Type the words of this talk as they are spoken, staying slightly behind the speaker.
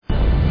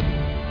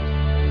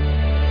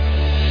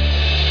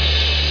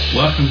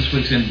Welcome to this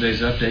week's End of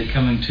Days Update,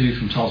 coming to you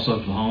from Tulsa,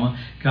 Oklahoma.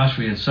 Gosh,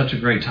 we had such a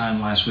great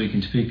time last week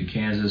in Topeka,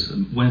 Kansas,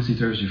 Wednesday,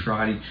 Thursday,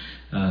 Friday.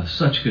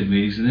 Such good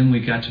meetings. And then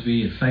we got to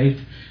be at Faith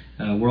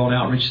World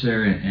Outreach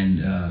there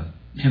in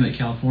Hemet,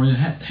 California.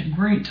 Had a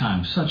great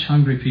time. Such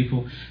hungry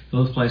people.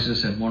 Both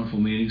places had wonderful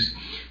meetings.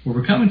 Well,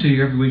 we're coming to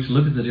you every week to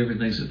look at the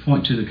different things that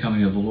point to the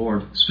coming of the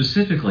Lord,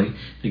 specifically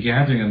the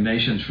gathering of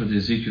nations for the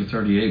Ezekiel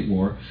 38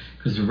 war,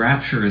 because the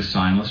rapture is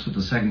signless, but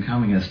the second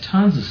coming has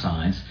tons of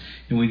signs.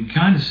 And we can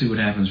kind of see what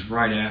happens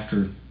right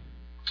after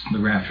the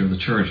rapture of the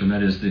church, and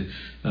that is the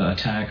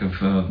attack of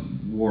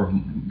war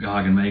of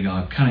Gog and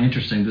Magog. Kind of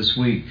interesting, this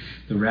week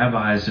the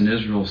rabbis in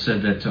Israel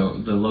said that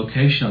the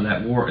location of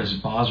that war is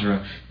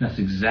Basra. That's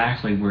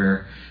exactly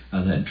where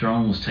that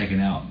drone was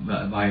taken out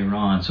by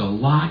Iran. So a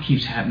lot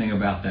keeps happening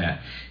about that.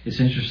 It's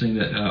interesting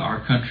that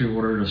our country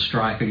ordered a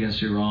strike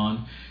against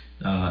Iran,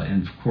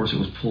 and of course it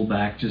was pulled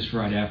back just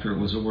right after it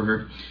was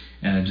ordered.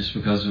 Just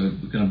because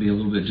it's going to be a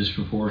little bit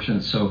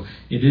disproportionate. So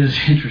it is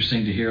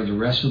interesting to hear the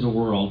rest of the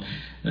world.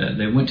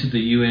 They went to the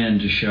UN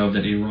to show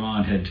that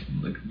Iran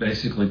had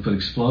basically put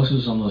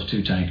explosives on those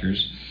two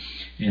tankers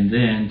and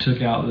then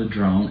took out the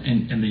drone,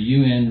 and the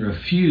UN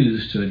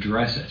refused to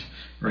address it,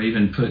 or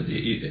even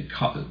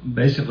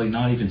basically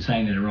not even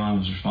saying that Iran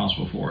was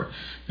responsible for it.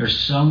 There's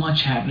so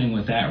much happening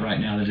with that right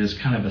now that is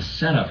kind of a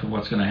setup for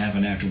what's going to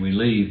happen after we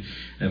leave,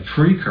 a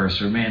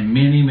precursor. Man,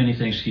 many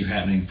things keep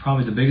happening.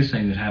 Probably the biggest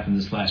thing that happened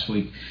this last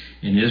week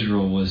in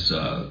Israel was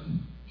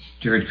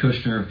Jared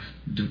Kushner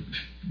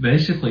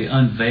basically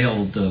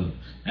unveiled the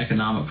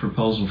economic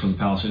proposal for the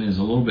Palestinians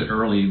a little bit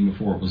early, even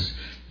before it was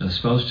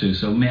supposed to.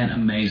 So, man,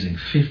 amazing.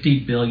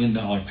 $50 billion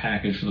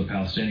package for the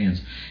Palestinians.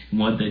 And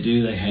what they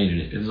do, they hated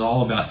it. It was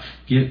all about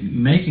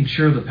making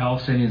sure the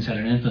Palestinians had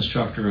an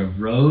infrastructure of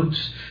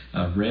roads,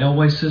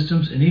 railway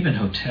systems, and even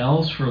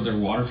hotels for their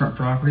waterfront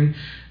property.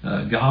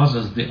 Gaza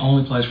is the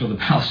only place where the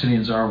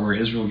Palestinians are where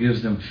Israel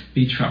gives them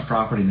beachfront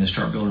property, and they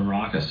start building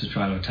rockets to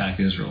try to attack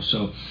Israel.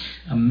 So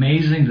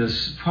amazing.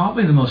 This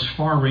probably the most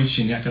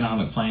far-reaching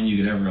economic plan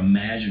you could ever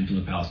imagine for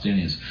the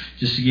Palestinians.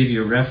 Just to give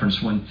you a reference,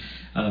 when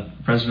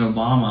President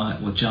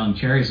Obama, with John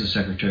Kerry as the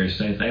Secretary of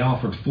State, they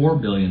offered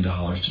 $4 billion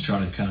to try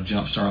to kind of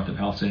jumpstart the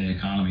Palestinian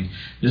economy.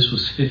 This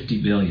was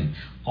 $50 billion.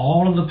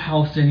 All of the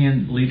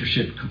Palestinian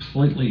leadership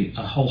completely,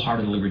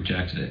 wholeheartedly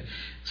rejected it.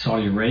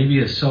 Saudi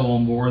Arabia is so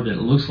on board that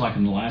it looks like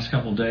in the last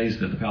couple of days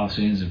that the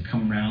Palestinians have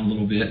come around a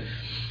little bit.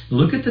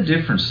 Look at the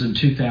difference in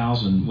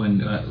 2000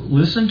 when,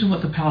 listen to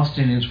what the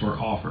Palestinians were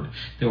offered.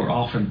 They were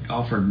offered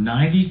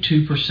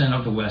 92%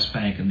 of the West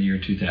Bank in the year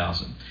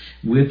 2000,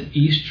 with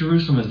East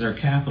Jerusalem as their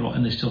capital,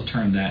 and they still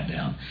turned that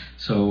down.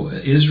 So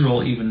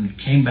Israel even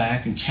came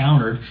back and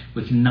countered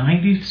with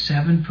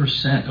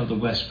 97% of the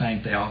West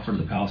Bank they offered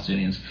the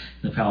Palestinians.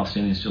 The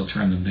Palestinians still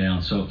turned them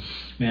down. So,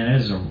 man,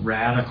 that is a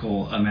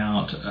radical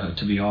amount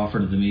to be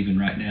offered to them even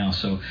right now.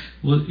 So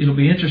it'll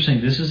be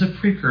interesting. This is a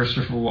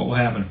precursor for what will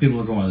happen. People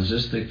are going, is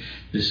this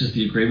is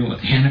the agreement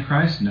with the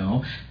Antichrist?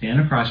 No. The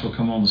Antichrist will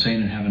come on the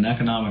scene and have an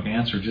economic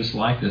answer just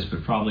like this,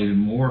 but probably even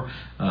more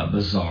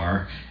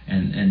bizarre,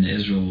 and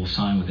Israel will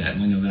sign with that.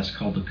 And we know that's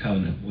called the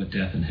covenant with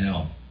death and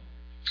hell.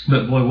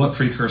 But boy, what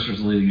precursors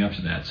leading up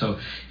to that. So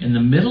in the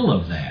middle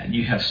of that,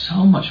 you have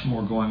so much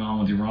more going on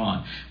with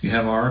Iran. You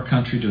have our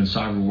country doing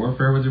cyber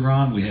warfare with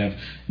Iran. We have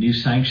new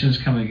sanctions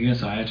coming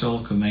against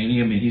Ayatollah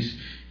Khomeini. I mean,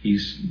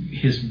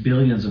 his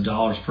billions of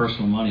dollars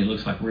personal money. It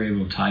looks like we're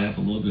able to tie up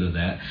a little bit of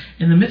that.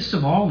 In the midst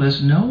of all this,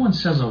 no one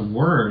says a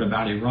word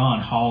about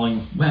Iran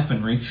hauling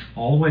weaponry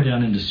all the way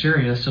down into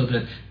Syria so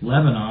that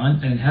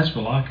Lebanon and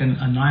Hezbollah can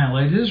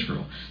annihilate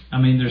Israel. I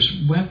mean, there's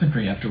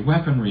weaponry after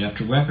weaponry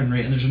after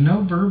weaponry, and there's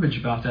no verbiage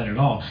about that at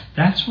all.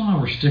 That's why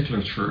we're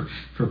sticklers for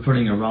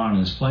putting Iran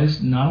in its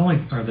place. Not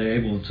only are they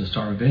able to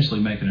start eventually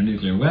making a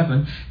nuclear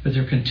weapon, but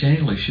they're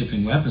continually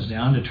shipping weapons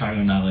down to try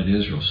to annihilate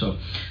Israel. So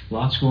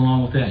lots going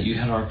on with that. You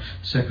had our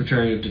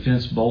Secretary of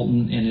Defense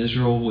Bolton in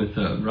Israel with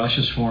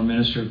Russia's foreign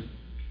minister.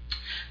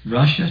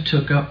 Russia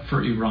took up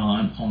for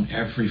Iran on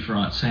every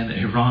front, saying that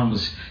Iran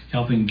was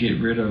helping get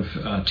rid of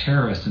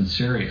terrorists in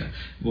Syria.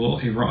 Well,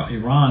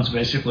 Iran's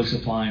basically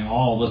supplying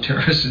all the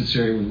terrorists in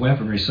Syria with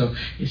weaponry. So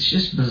it's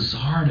just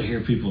bizarre to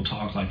hear people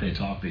talk like they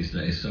talk these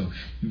days. So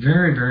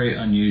very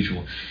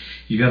unusual.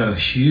 You got a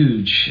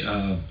huge,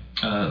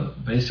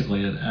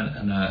 basically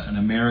an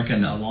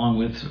American, along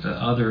with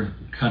other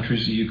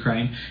countries of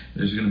Ukraine.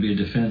 There's going to be a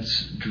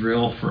defense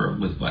drill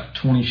with like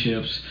 20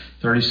 ships,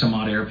 30 some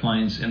odd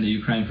airplanes in the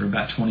Ukraine for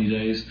about 20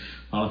 days.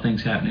 A lot of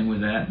things happening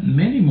with that.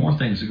 Many more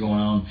things are going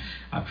on.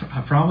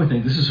 I probably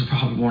think this is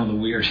probably one of the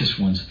weirdest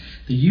ones.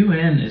 The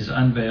UN has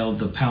unveiled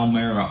the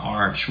Palmyra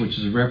Arch, which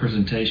is a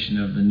representation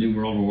of the New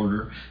World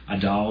Order,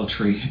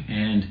 idolatry,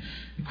 and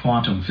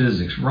quantum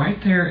physics,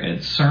 right there at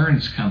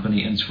CERN's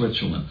company in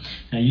Switzerland.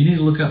 Now, you need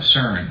to look up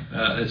CERN.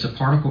 It's a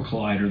particle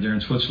collider there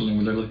in Switzerland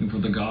where they're looking for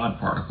the God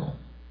particle.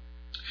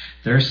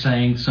 They're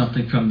saying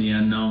something from the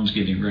unknown is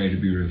getting ready to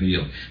be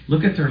revealed.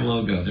 Look at their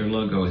logo. Their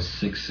logo is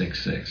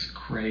 666.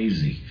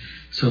 Crazy.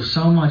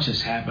 So much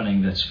is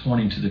happening that's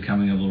pointing to the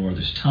coming of the Lord.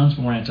 There's tons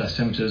more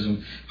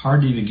anti-Semitism.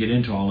 Hard to even get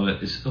into all of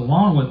it. It's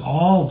along with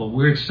all the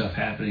weird stuff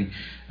happening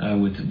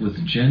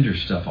with gender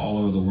stuff all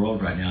over the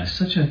world right now. It's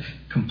such a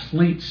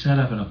complete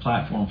setup and a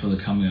platform for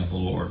the coming of the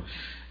Lord.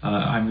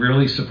 I'm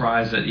really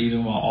surprised that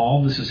even while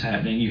all this is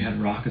happening, you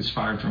had rockets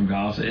fired from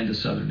Gaza into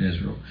southern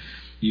Israel.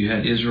 You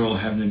had Israel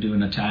having to do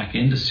an attack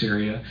into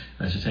Syria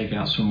to take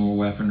out some more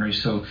weaponry.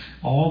 So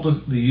all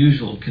the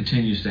usual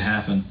continues to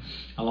happen,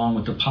 along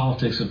with the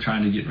politics of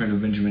trying to get rid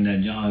of Benjamin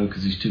Netanyahu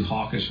because he's too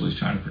hawkish, so he's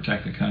trying to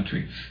protect the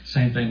country.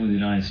 Same thing with the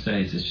United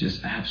States. It's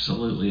just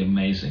absolutely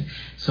amazing.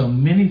 So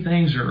many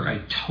things are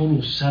a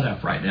total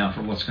setup right now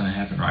for what's going to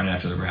happen right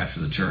after the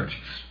rapture of the church.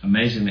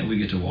 Amazing that we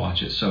get to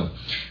watch it. So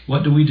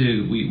what do?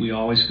 We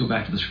always go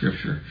back to the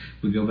Scripture.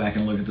 We go back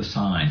and look at the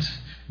signs.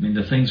 I mean,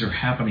 the things are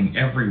happening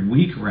every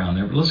week around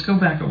there. But let's go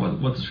back to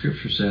what the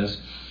Scripture says.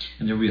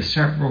 And there'll be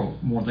several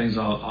more things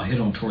I'll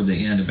hit on toward the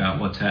end about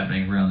what's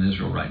happening around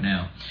Israel right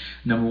now.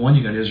 Number one,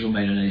 you got Israel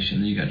made a nation.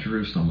 Then you got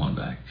Jerusalem won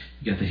back.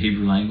 You got the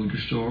Hebrew language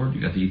restored.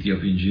 You got the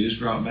Ethiopian Jews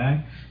brought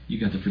back. You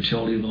got the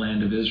fertility of the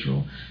land of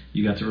Israel.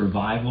 You got the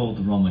revival of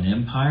the Roman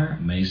Empire.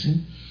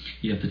 Amazing.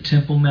 You have the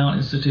Temple Mount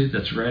Institute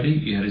that's ready.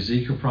 You had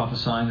Ezekiel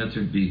prophesying that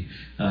there'd be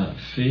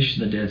fish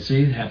in the Dead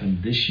Sea. It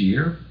happened this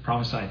year,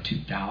 prophesied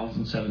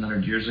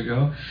 2,700 years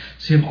ago.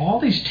 So you have all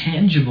these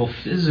tangible,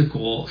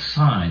 physical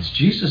signs.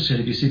 Jesus said,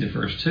 if you see the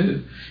first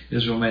two,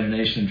 Israel made a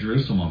nation and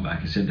Jerusalem went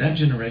back. He said, that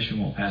generation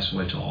won't pass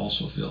away till all is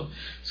fulfilled.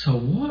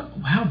 So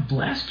how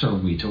blessed are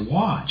we to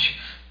watch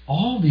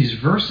all these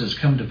verses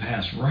come to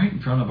pass right in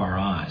front of our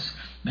eyes?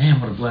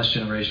 Man, what a blessed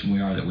generation we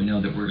are that we know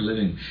that we're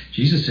living.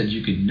 Jesus said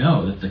you could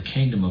know that the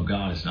kingdom of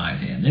God is nigh at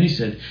hand. Then he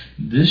said,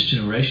 this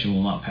generation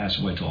will not pass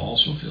away till all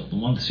is fulfilled. The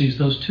one that sees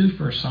those two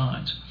first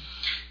signs.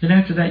 Then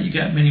after that, you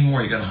got many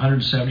more. You got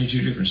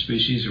 172 different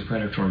species of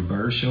predatory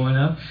birds showing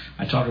up.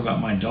 I talk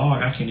about my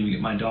dog. I can't even get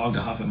my dog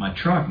to hop in my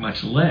truck,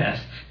 much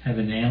less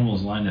having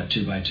animals lined up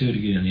 2 by 2 to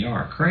get in the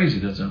ark. Crazy.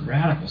 That's a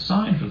radical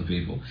sign for the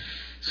people.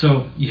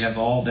 So you have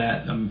all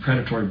that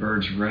predatory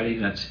birds ready.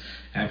 That's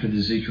after the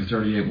Ezekiel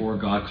 38 war.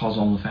 God calls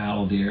on the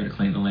fowl of the air to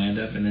clean the land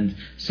up. And then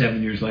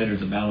 7 years later at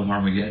the Battle of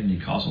Armageddon, he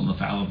calls on the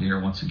fowl of the air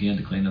once again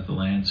to clean up the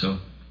land. So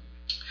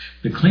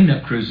the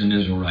cleanup crew's in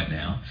Israel right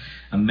now.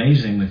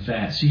 Amazing with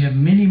that. So you have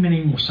many,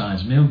 many more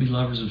signs. Men will be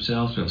lovers of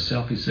themselves, to have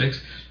selfie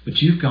sticks,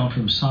 but you've gone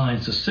from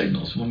signs to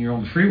signals. When you're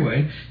on the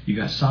freeway, you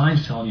got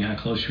signs telling you how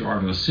close you are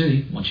to a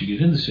city. Once you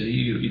get in the city,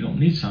 you don't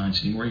need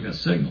signs anymore. You got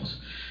signals.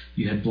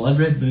 You had blood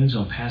red moons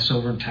on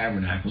Passover and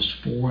Tabernacles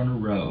 4 in a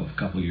row a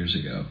couple of years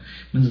ago.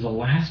 When's the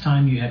last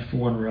time you had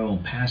 4 in a row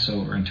on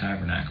Passover and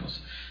Tabernacles?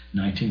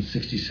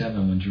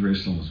 1967 when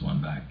Jerusalem was won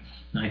back.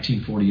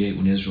 1948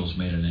 when Israel was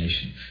made a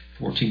nation.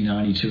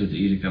 1492 at the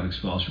Edict of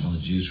Expulsion when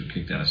the Jews were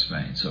kicked out of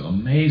Spain. So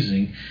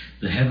amazing.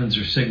 The heavens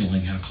are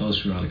signaling how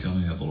close we are to the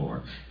coming of the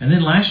Lord. And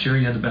then last year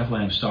you had the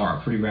Bethlehem star.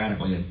 Pretty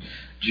radical. You had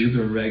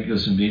Jupiter,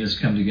 Regulus, and Venus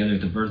come together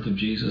at the birth of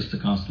Jesus. The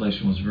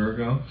constellation was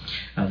Virgo.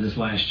 This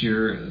last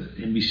year,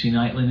 NBC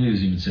Nightly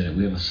News even said it.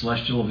 We have a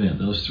celestial event.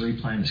 Those 3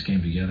 planets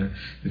came together.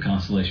 The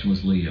constellation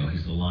was Leo.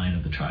 He's the lion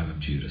of the tribe of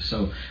Judah.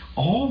 So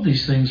all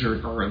these things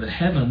are the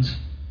heavens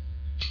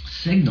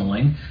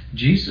signaling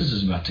Jesus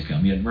is about to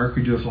come. You had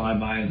Mercury do a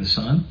flyby of the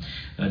sun.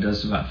 It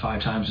does about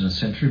 5 times in a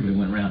century, but it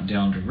went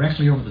down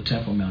directly over the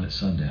Temple Mount at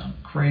sundown.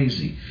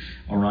 Crazy.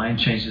 Orion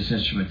changed its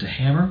instrument to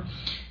hammer,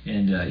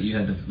 and you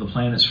had the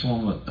planets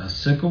form a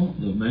sickle.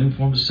 The moon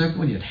formed a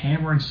sickle. You had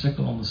hammer and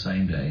sickle on the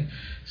same day.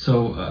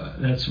 So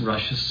that's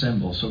Russia's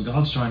symbol. So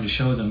God's trying to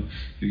show them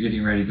you're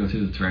getting ready to go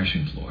through the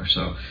threshing floor.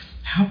 So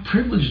how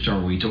privileged are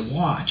we to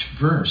watch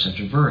verse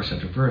after verse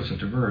after verse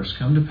after verse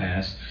come to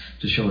pass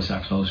to show us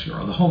how close we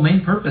are. The whole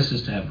main purpose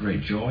is to have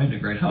great joy and a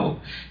great hope.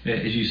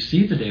 As you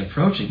see the day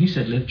approaching, he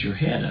said, lift your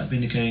head up,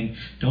 indicating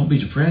don't be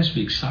depressed,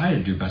 be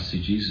excited you're about to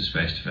see Jesus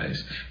face to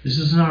face. This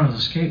is not an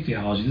escape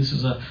theology. This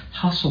is a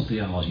hustle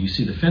theology. You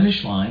see the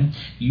finish line,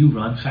 you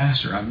run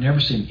faster. I've never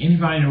seen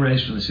anybody in a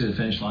race when they see the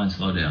finish line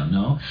slow down.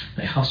 No,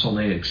 they hustle,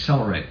 they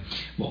accelerate.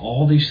 Well,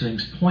 all these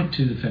things point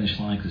to the finish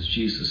line because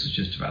Jesus is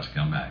just about to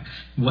come back.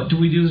 What do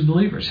we do as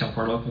believers? Help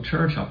our local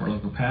church, help our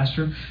local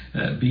pastor,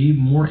 be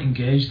more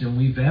engaged than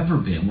we've ever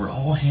been. We're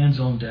all hands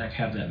on deck,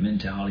 have that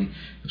mentality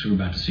because we're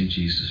about to see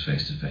Jesus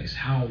face to face.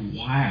 How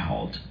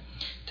wild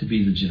to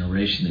be the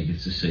generation that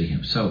gets to see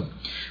him. So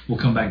we'll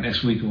come back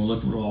next week and we'll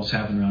look at what all's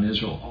happening around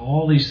Israel.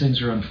 All these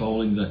things are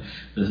unfolding,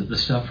 the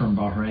stuff from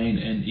Bahrain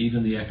and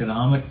even the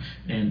economic.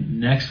 And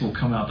next will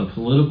come out the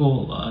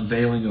political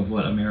unveiling of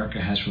what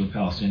America has for the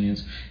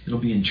Palestinians. It'll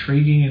be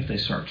intriguing if they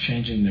start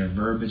changing their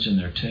verbiage and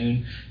their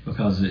tune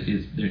because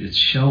it's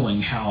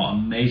showing how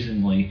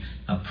amazingly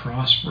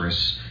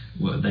prosperous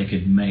they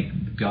could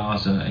make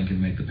Gaza and could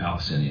make the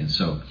Palestinians.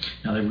 So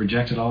now they've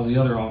rejected all the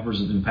other offers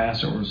that have been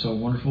passed that were so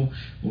wonderful.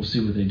 We'll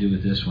see what they do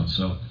with this one.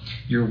 So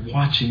you're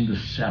watching the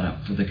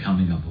setup for the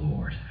coming of the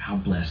Lord. How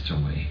blessed are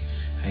we?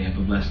 Hey, have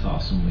a blessed,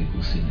 awesome week.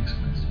 We'll see you next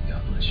Wednesday.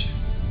 God bless you.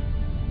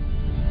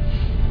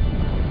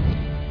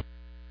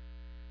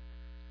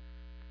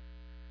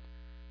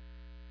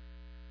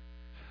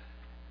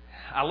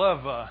 I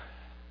love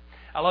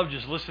I love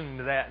just listening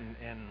to that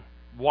and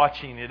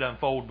watching it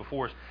unfold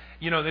before us.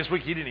 This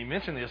week you didn't even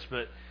mention this,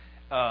 but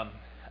I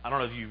don't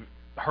know if you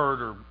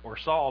heard or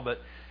saw, but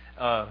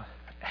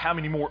how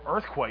many more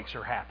earthquakes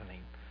are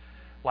happening?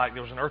 Like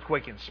there was an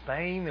earthquake in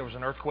Spain. There was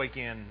an earthquake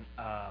in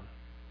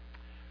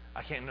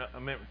I can't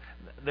remember.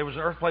 There was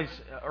an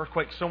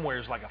earthquake somewhere.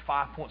 It was like a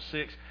 5.6.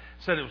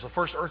 Said it was the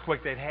first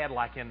earthquake they'd had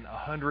like in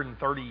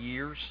 130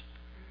 years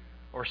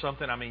or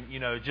something. Man,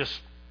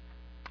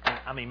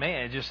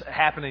 just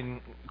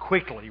happening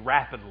quickly,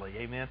 rapidly.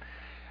 Amen.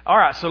 All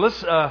right, so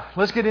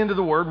let's get into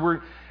the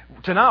Word.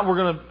 Tonight we're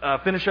going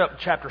to finish up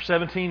chapter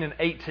 17 and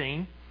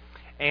 18.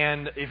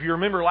 And if you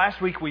remember last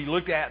week, we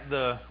got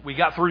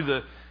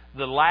through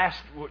the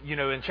last,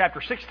 in chapter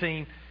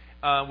 16,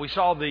 we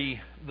saw the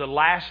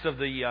last of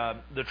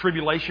the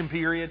tribulation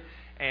period,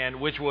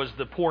 and which was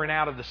the pouring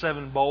out of the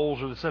 7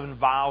 bowls or the 7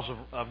 vials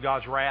of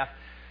God's wrath.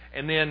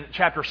 And then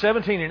chapter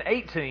 17 and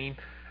 18,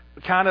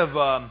 kind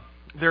of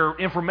they're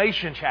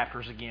information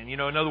chapters again.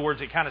 In other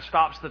words, it kind of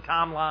stops the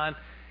timeline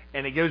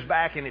and it goes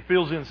back and it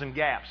fills in some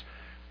gaps.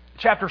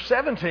 Chapter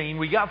 17,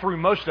 we got through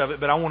most of it,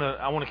 but I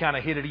want to kind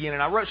of hit it again.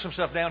 And I wrote some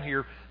stuff down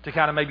here to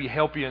kind of maybe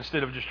help you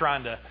instead of just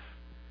trying to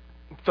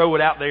throw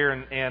it out there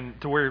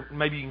and to where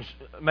maybe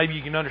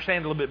you can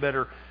understand a little bit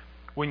better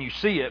when you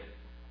see it.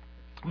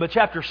 But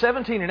chapter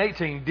 17 and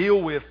 18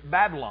 deal with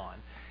Babylon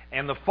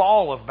and the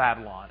fall of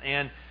Babylon.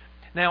 And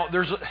now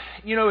there's,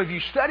 if you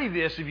study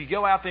this, if you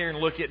go out there and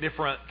look at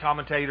different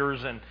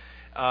commentators and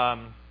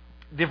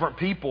different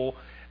people,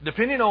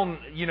 depending on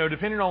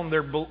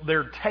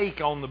their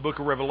take on the book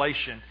of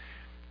Revelation,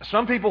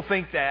 some people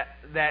think that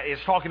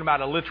it's talking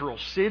about a literal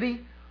city,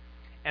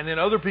 and then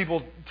other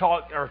people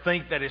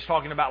think that it's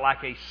talking about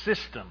like a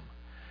system.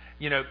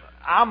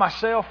 I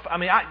myself,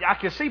 I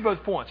can see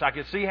both points. I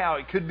can see how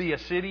it could be a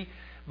city,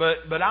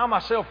 but I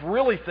myself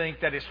really think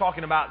that it's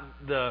talking about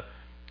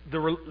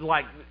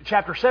like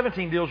chapter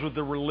 17 deals with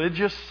the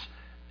religious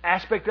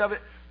aspect of it.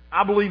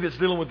 I believe it's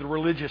dealing with the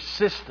religious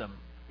system,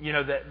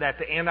 that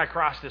the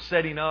Antichrist is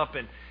setting up.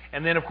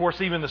 And then, of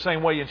course, even the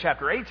same way in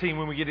chapter 18,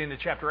 when we get into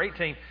chapter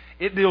 18,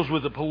 it deals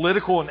with the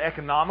political and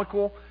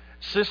economical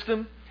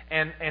system.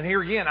 And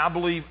here again, I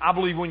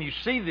believe when you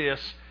see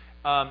this,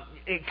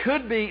 it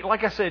could be,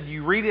 like I said,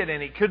 you read it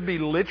and it could be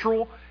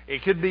literal.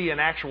 It could be an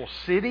actual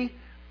city.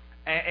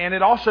 And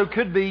it also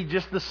could be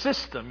just the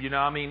system,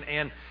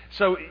 and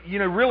so,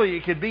 really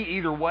it could be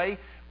either way.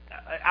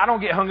 I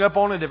don't get hung up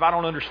on it if I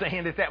don't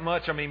understand it that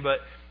much.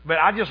 But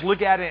I just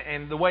look at it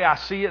and the way I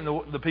see it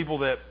and the people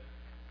that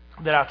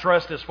I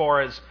trust as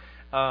far as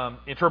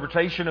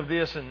interpretation of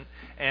this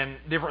and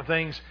different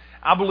things,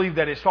 I believe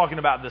that it's talking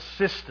about the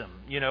system,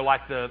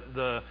 like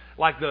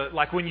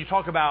when you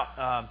talk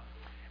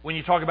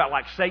about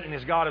like Satan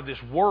is God of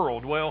this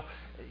world. Well,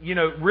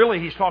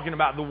 really he's talking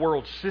about the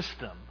world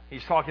system.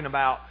 He's talking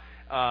about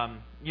how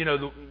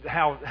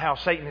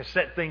Satan has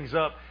set things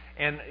up,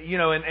 and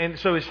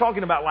so he's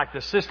talking about like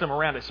the system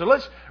around it. So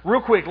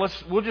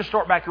we'll just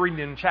start back reading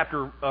in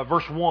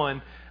verse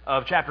 1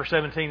 of chapter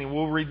 17, and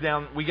we'll read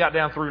down. We got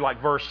down through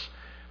like verse,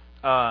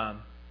 I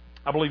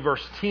believe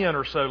verse 10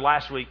 or so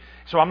last week.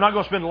 So I'm not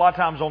going to spend a lot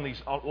of time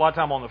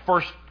on the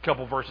first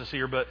couple verses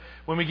here, but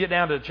when we get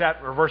down to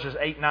verses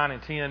 8, 9,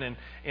 and 10, and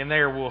in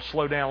there we'll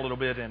slow down a little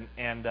bit and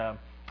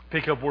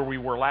pick up where we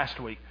were last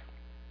week.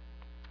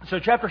 So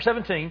chapter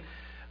 17,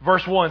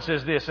 verse 1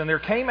 says this, and there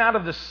came one,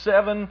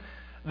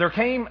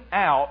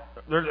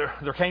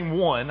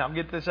 I'll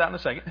get this out in a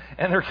second,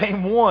 and there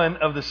came one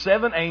of the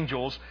 7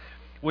 angels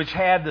which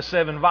had the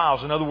 7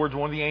 vials. In other words,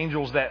 one of the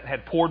angels that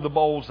had poured the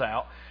bowls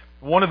out.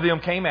 One of them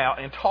came out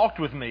and talked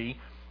with me,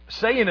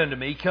 saying unto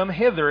me, Come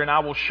hither, and I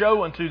will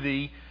show unto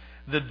thee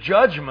the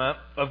judgment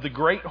of the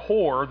great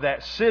whore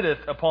that sitteth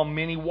upon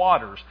many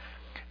waters.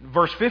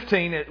 Verse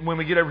 15, when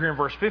we get over here in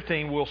verse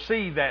 15, we'll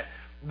see that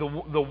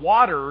the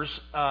waters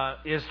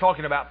is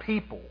talking about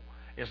people.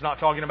 It's not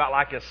talking about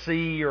like a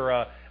sea or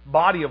a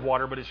body of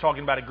water, but it's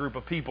talking about a group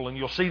of people. And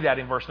you'll see that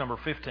in verse number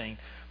 15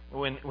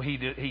 when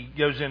he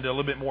goes into a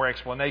little bit more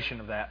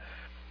explanation of that.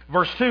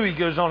 Verse 2, he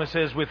goes on and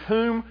says, With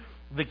whom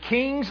the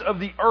kings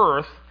of the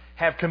earth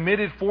have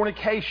committed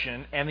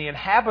fornication, and the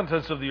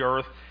inhabitants of the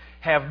earth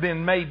have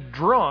been made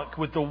drunk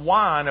with the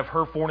wine of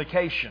her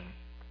fornication.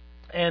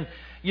 And,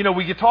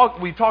 we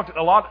talked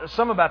a lot,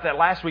 some about that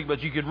last week,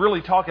 but you could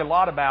really talk a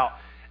lot about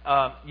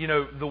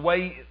the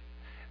way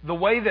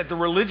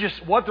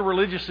that what the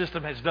religious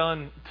system has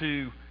done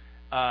to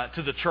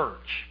the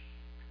church.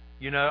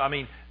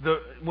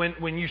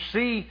 When you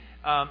see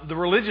the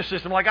religious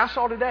system, like I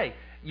saw today,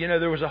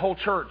 there was a whole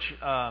church.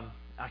 I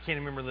can't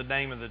remember the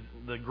name of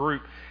the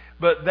group,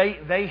 but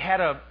they had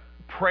a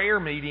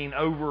prayer meeting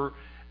over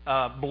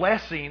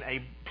blessing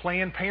a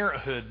Planned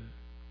Parenthood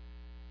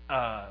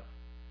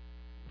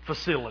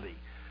facility.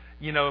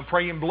 And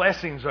praying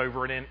blessings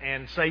over it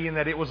and saying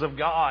that it was of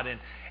God.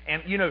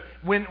 And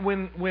when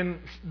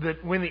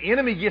the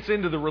enemy gets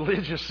into the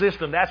religious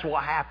system, that's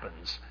what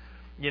happens.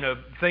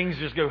 things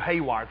just go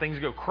haywire. Things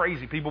go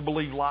crazy. People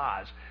believe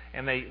lies.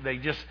 And they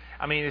just,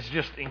 it's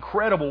just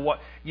incredible what,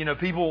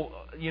 people,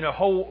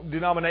 whole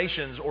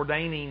denominations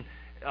ordaining,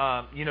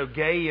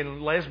 gay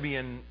and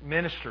lesbian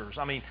ministers.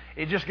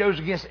 It just goes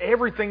against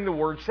everything the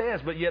Word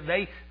says. But yet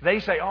they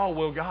say, oh,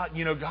 well,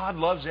 God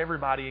loves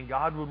everybody and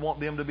God would want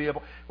them to be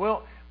able.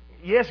 Well,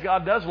 yes,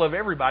 God does love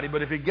everybody,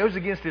 but if it goes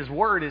against His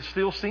Word, it's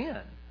still sin.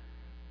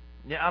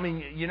 Yeah,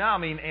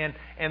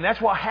 and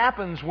that's what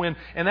happens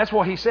and that's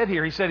what He said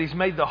here. He said He's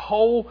made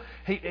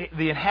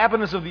the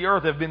inhabitants of the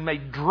earth have been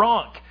made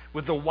drunk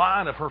with the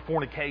wine of her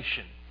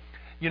fornication.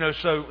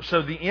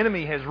 So the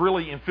enemy has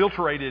really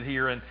infiltrated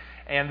here,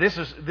 and this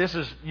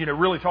is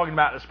really talking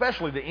about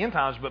especially the end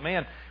times. But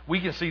man, we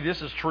can see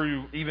this is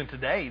true even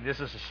today. This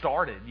has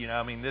started.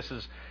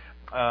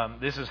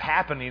 This is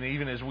happening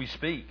even as we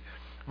speak.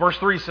 Verse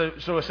 3.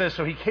 So it says,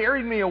 so He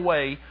carried me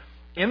away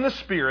in the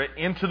Spirit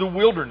into the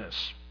wilderness.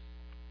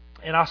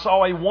 And I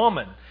saw a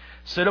woman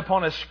sit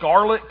upon a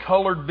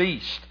scarlet-colored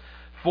beast,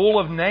 full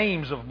of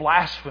names of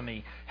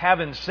blasphemy,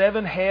 having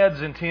 7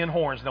 heads and 10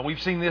 horns. Now,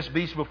 we've seen this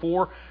beast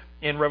before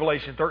in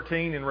Revelation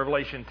 13, in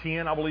Revelation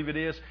 10, I believe it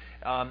is.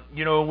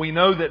 We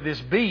know that this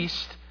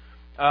beast,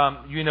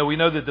 we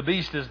know that the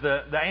beast is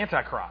the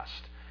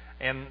Antichrist.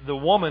 And the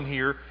woman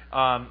here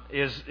and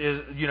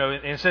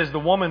it says the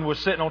woman was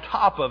sitting on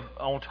top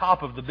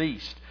of the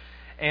beast.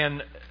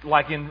 And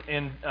like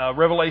in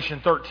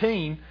Revelation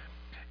 13,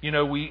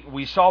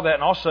 we saw that,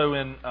 and also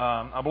in,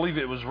 I believe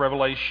it was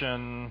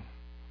Revelation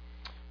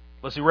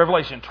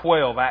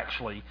 12,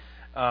 actually,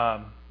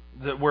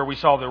 where we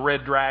saw the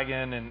red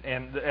dragon,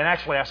 and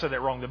actually I said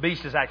that wrong. The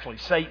beast is actually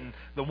Satan.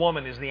 The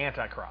woman is the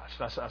Antichrist.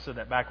 I said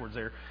that backwards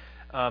there.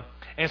 And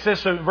it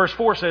says, so verse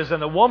 4 says,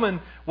 and the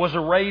woman was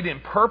arrayed in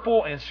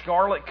purple and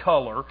scarlet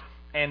color,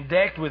 and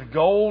decked with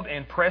gold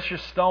and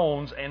precious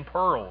stones and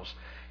pearls,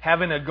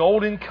 having a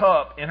golden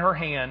cup in her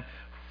hand,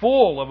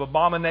 full of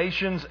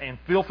abominations and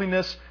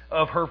filthiness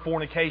of her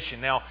fornication.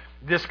 Now,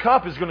 this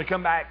cup is going to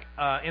come back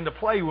into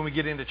play when we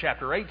get into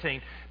chapter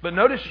 18. But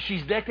notice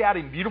she's decked out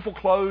in beautiful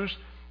clothes.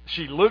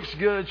 She looks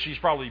good. She's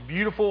probably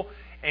beautiful.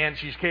 And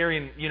she's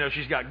carrying,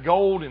 she's got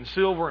gold and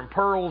silver and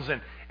pearls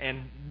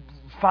and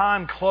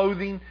fine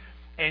clothing.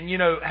 And,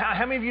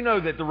 how many of you know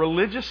that the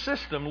religious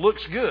system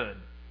looks good?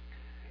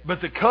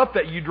 But the cup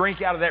that you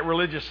drink out of that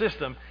religious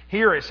system,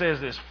 here it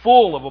says, is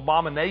full of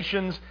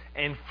abominations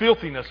and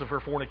filthiness of her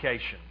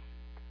fornication.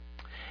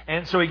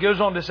 And so he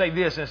goes on to say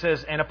this, and it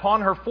says, and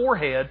upon her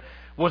forehead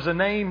was a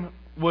name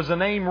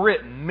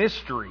written,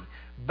 Mystery,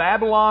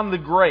 Babylon the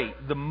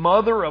Great, the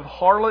mother of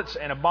harlots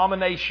and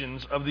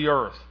abominations of the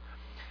earth.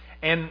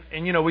 And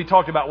we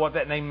talked about what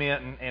that name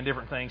meant and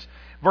different things.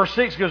 Verse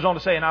 6 goes on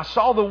to say, and I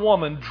saw the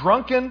woman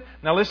drunken.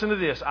 Now listen to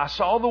this. I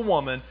saw the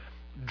woman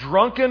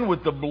drunken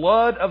with the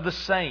blood of the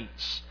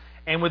saints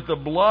and with the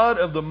blood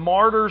of the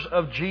martyrs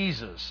of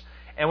Jesus.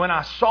 And when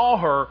I saw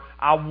her,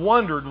 I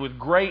wondered with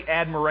great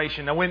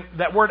admiration. Now, when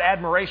that word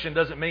admiration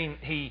doesn't mean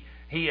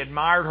he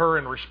admired her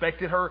and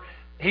respected her.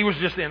 He was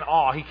just in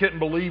awe. He couldn't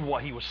believe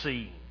what he was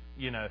seeing,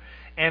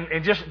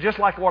 And just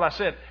like what I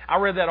said, I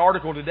read that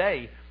article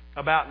today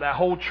about that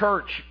whole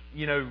church,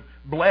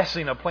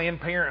 blessing of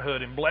Planned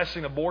Parenthood and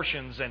blessing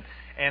abortions.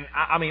 And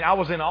I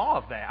was in awe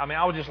of that.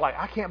 I was just like,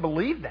 I can't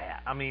believe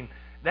that.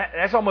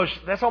 That's almost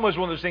one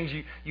of those things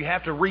you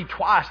have to read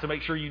twice to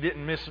make sure you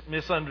didn't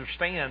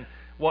misunderstand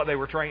what they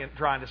were trying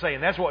to say.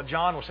 And that's what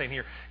John was saying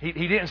here. He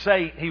didn't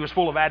say he was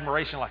full of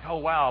admiration, like, oh,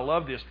 wow, I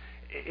love this.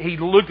 He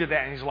looked at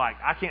that and he's like,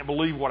 I can't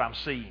believe what I'm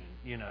seeing,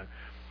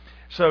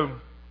 So,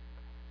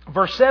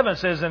 verse 7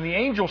 says, and the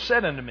angel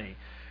said unto me,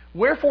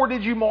 wherefore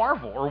did you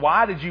marvel? Or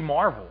why did you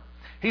marvel?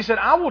 He said,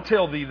 I will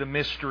tell thee the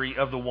mystery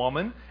of the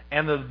woman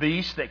and the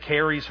beast that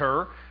carries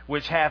her,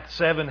 which hath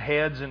 7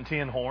 heads and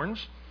 10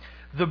 horns.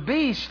 The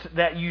beast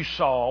that you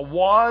saw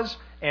was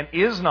and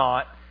is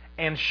not,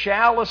 and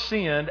shall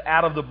ascend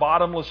out of the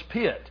bottomless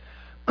pit,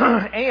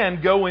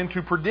 and go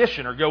into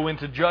perdition, or go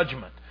into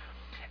judgment.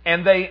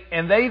 And they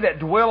that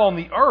dwell on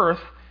the earth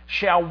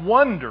shall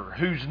wonder,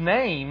 whose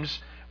names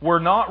were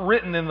not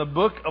written in the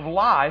book of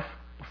life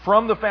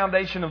from the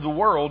foundation of the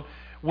world,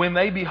 when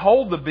they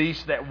behold the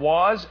beast that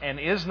was and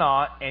is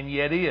not and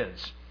yet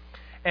is.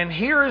 And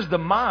here is the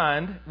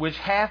mind which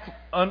hath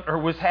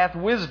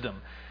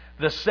wisdom.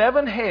 The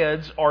 7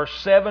 heads are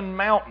 7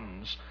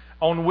 mountains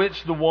on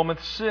which the woman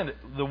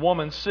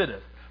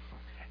sitteth.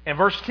 And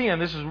verse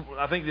 10,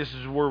 I think this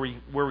is where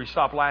we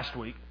stopped last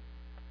week.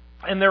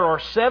 And there are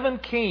 7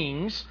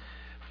 kings,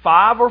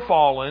 5 are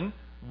fallen,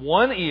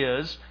 1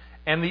 is,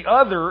 and the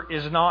other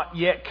is not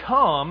yet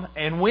come.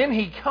 And when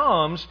he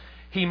comes,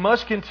 he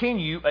must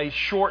continue a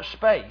short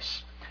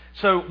space.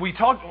 So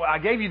I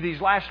gave you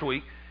these last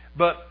week,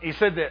 but he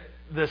said that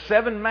the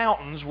 7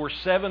 mountains were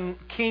 7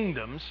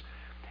 kingdoms,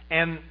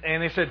 and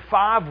he said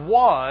 5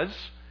 was,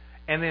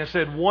 and then it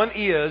said 1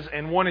 is,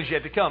 and 1 is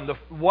yet to come.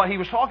 What he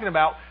was talking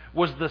about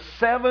was the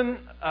 7,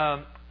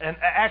 and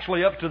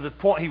actually up to the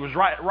point he was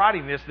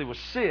writing this, there was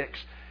 6,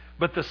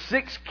 but the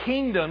 6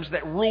 kingdoms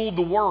that ruled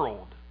the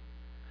world.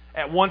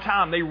 At one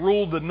time, they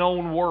ruled the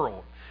known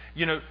world.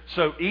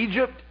 So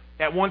Egypt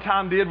at one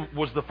time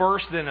was the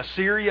first, then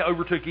Assyria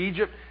overtook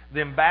Egypt,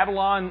 then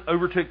Babylon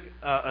overtook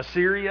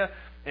Assyria,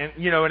 and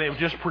and it was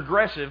just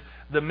progressive.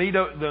 The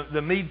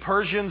Mede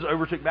Persians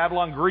overtook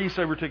Babylon, Greece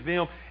overtook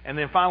them, and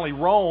then finally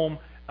Rome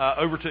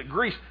overtook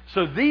Greece.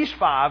 So these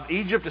five,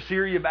 Egypt,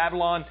 Assyria,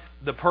 Babylon,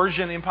 the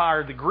Persian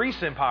Empire, the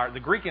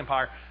Greek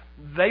Empire,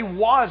 they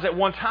was at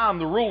one time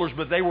the rulers,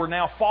 but they were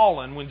now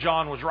fallen when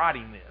John was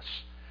writing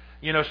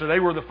this. So they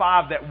were the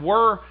five that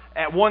were,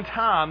 at one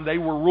time, they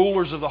were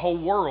rulers of the whole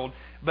world,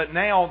 but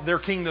now their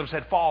kingdoms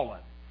had fallen.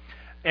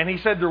 And he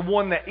said the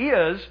one that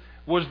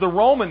was the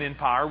Roman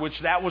Empire, which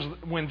that was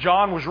when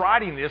John was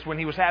writing this, when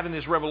he was having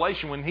this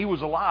revelation, when he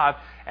was alive,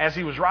 as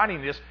he was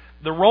writing this,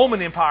 the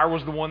Roman Empire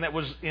was the one that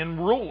was in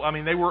rule. I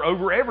mean, they were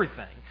over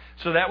everything.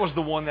 So that was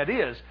the one that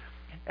is.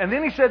 And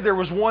then he said there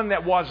was one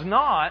that was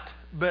not,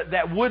 but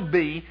that would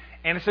be.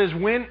 And it says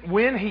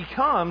when he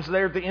comes,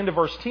 there at the end of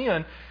verse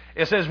 10,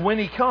 it says when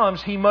he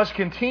comes, he must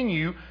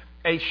continue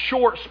a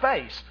short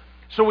space.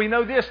 So we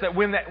know this, that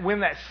when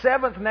that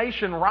seventh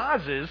nation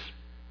rises,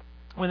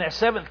 when that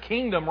seventh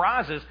kingdom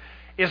rises,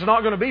 it's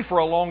not going to be for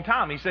a long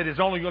time. He said it's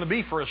only going to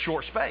be for a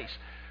short space.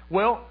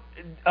 Well,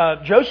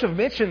 Joseph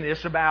mentioned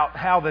this about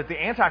how that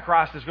the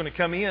Antichrist is going to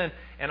come in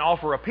and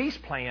offer a peace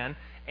plan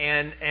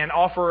and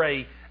offer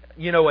a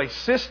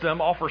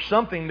system, offer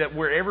something that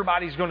where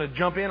everybody's going to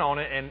jump in on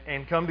it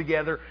and come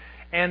together.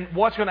 And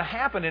what's going to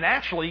happen, and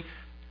actually,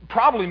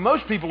 probably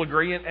most people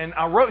agree, and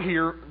I wrote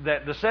here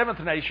that the seventh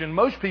nation,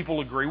 most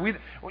people agree.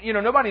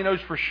 Nobody knows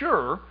for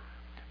sure,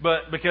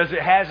 but because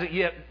it hasn't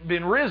yet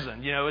been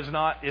risen,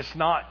 it's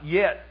not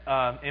yet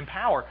in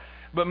power.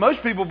 But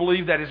most people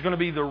believe that it's going to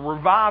be the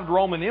revived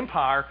Roman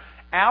Empire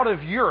out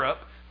of Europe,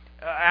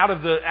 out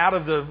of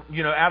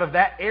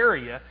that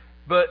area.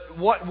 But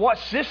what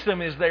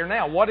system is there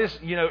now? What is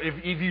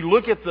if you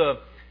look at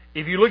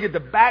the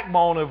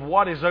backbone of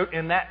what is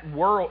in that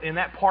world, in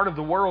that part of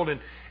the world,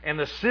 and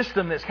the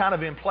system that's kind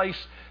of in place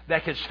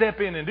that could step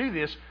in and do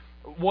this,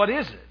 what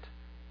is it?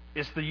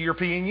 It's the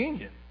European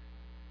Union.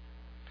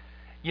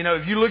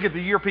 If you look at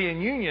the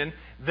European Union,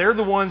 they're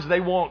the ones they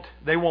want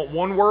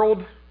one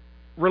world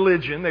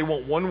religion, they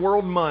want one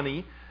world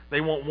money,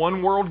 they want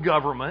one world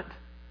government.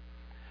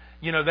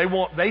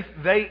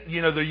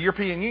 The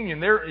European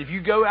Union, if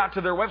you go out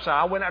to their website,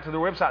 I went out to their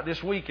website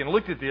this week and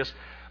looked at this,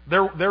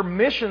 their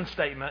mission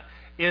statement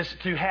is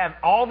to have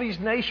all these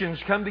nations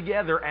come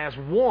together as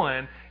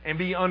one and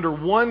be under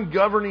one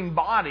governing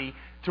body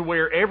to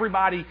where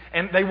everybody,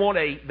 and they want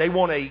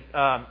a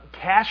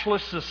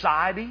cashless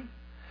society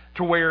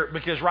to where,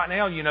 because right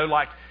now,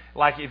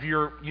 like if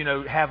you're,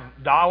 have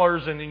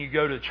dollars and then you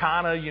go to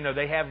China,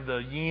 they have the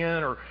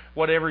yen or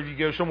whatever. If you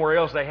go somewhere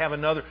else, they have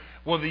another.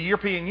 Well, the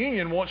European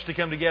Union wants to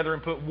come together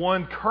and put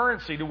one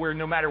currency to where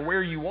no matter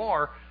where you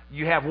are,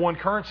 you have one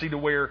currency to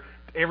where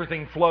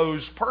everything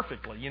flows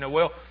perfectly.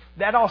 Well,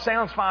 that all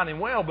sounds fine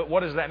and well, but what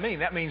does that mean?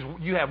 That means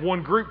you have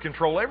one group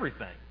control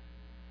everything.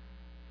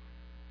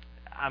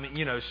 I mean,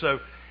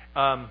 so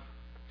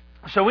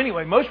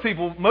anyway,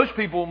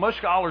 most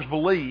scholars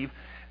believe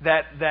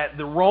that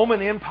the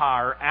Roman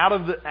Empire out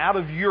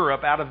of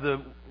Europe, out of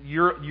the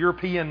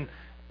European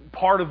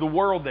part of the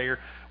world there,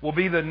 will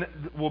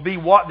be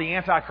what the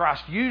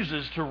Antichrist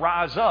uses to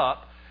rise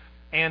up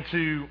and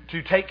to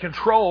take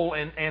control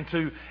and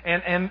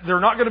they're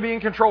not going to be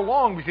in control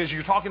long, because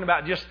you're talking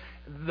about just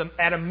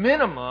at a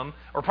minimum,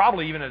 or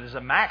probably even as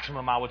a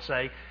maximum, I would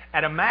say,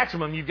 at a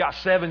maximum you've got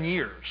 7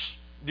 years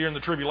during the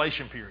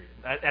tribulation period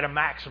at a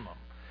maximum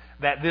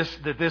that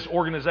this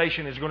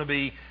organization is going to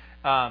be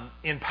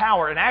in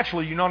power. And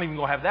actually, you're not even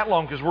going to have that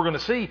long, because we're going to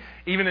see,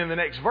 even in the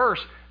next verse,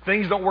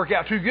 things don't work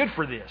out too good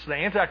for this. The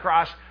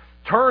Antichrist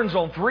turns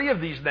on 3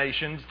 of these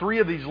nations, 3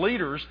 of these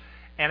leaders,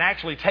 and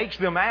actually takes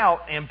them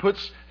out and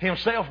puts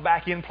himself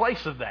back in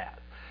place of that.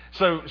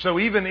 So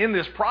even in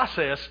this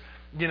process,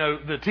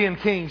 the 10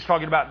 kings,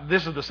 talking about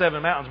this is the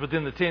 7 mountains, but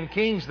then the 10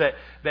 kings that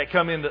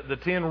come in, the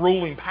 10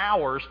 ruling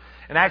powers,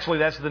 and actually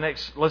that's the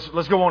next.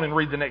 Let's go on and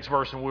read the next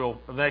verse, and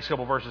the next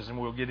couple verses,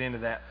 and we'll get into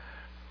that.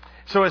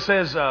 So it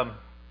says,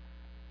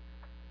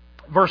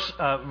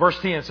 verse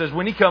 10 says,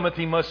 when he cometh,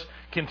 he must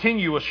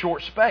continue a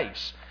short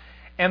space.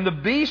 And the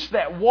beast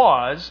that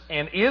was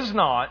and is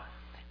not,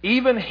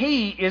 even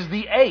he is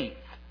the 8th,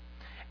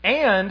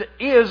 and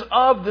is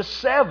of the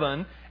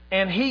 7,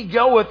 and he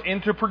goeth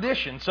into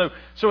perdition. So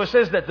it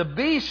says that the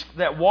beast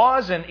that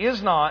was and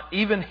is not,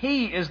 even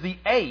he is the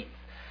 8th.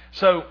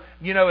 So,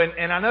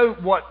 and I know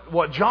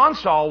what John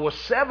saw was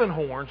 7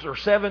 horns, or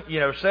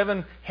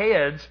 7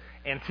 heads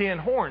and 10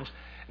 horns.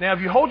 Now,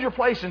 if you hold your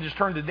place and just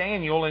turn to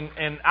Daniel,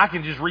 and I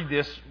can just read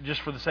this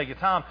just for the sake of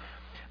time,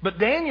 but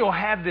Daniel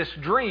had this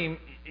dream,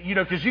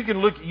 because you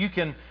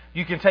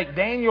can take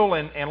Daniel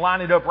and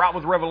line it up right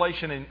with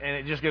Revelation, and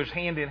it just goes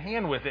hand in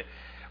hand with it.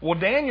 Well,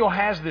 Daniel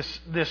has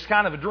this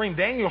kind of a dream.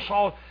 Daniel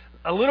saw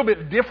a little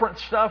bit different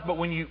stuff, but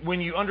when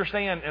you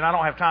understand, and I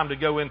don't have time to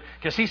go in,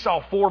 because he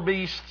saw 4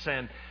 beasts,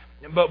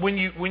 but when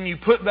you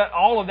put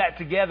all of that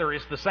together,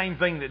 it's the same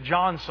thing that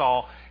John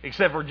saw,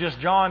 except for just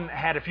John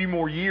had a few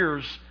more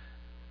years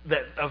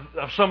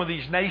of some of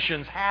these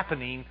nations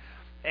happening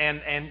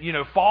and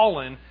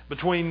fallen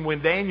between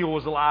when Daniel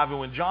was alive and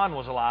when John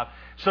was alive.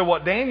 So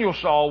what Daniel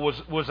saw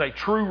was a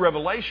true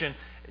revelation.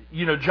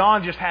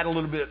 John just had a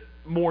little bit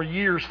more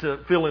years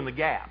to fill in the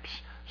gaps,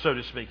 so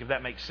to speak, if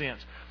that makes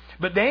sense.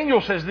 But Daniel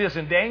says this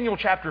in Daniel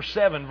chapter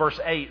 7, verse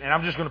 8, and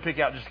I'm just going to pick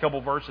out just a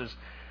couple verses.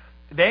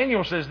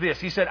 Daniel says this.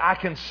 He said, I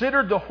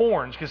considered the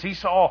horns, because he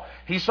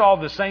saw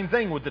the same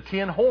thing with the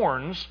 10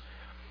 horns.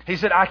 He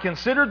said, I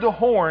considered the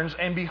horns,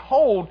 and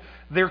behold,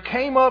 there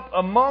came up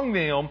among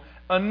them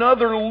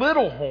another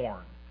little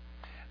horn,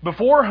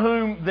 before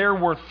whom there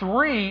were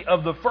 3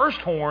 of the first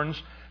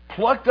horns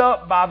plucked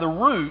up by the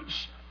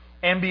roots.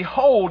 And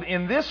behold,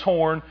 in this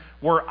horn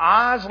were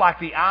eyes like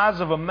the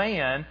eyes of a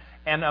man,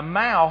 and a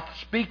mouth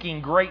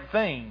speaking great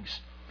things.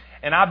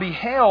 And I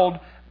beheld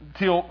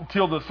till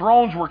the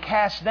thrones were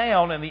cast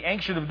down, and the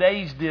Ancient of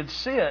Days did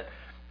sit,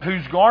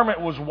 whose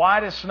garment was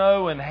white as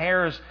snow, and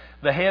hair as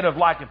the head of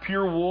like a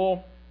pure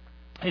wool.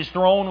 His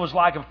throne was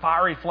like a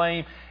fiery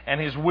flame, and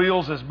his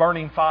wheels as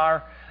burning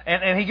fire.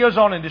 And he goes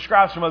on and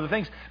describes some other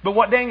things. But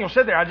what Daniel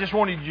said there, I just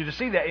wanted you to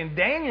see that. In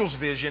Daniel's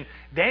vision,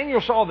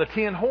 Daniel saw the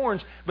 10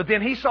 horns, but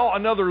then he saw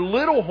another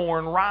little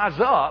horn rise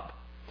up,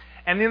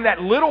 and then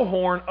that little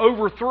horn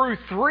overthrew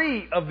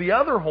 3 of the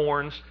other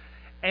horns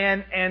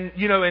and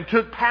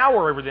took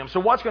power over them.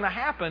 So what's going to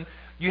happen?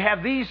 You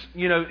have these,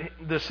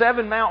 the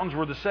 7 mountains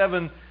were the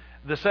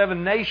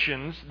seven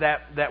nations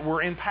that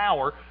were in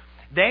power.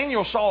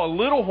 Daniel saw a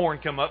little horn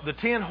come up. The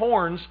 10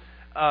 horns,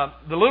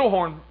 the little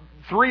horn,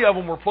 3 of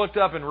them were plucked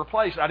up and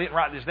replaced. I didn't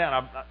write this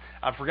down.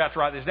 I forgot to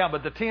write this down.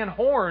 But the 10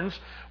 horns,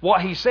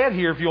 what he said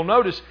here, if you'll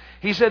notice,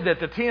 he said that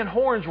the 10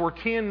 horns were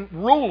 10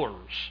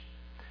 rulers.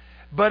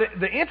 But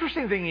the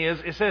interesting thing is,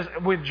 it says,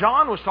 when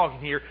John was talking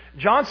here,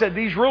 John said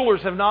these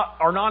rulers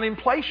are not in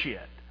place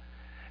yet.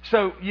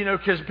 So,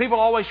 because people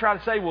always try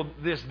to say, well,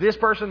 this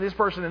person, and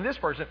this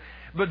person.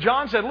 But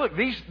John said, look,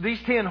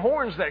 these 10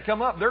 horns that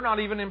come up, they're not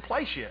even in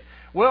place yet.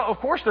 Well, of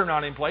course they're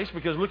not in place,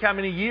 because look how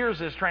many years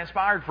has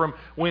transpired from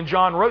when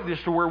John wrote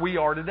this to where we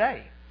are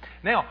today.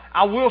 Now,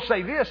 I will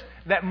say this,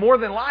 that more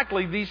than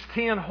likely these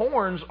 10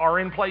 horns are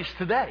in place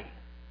today.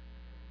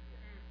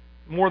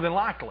 More than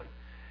likely.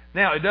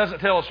 Now, it doesn't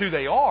tell us who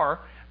they are,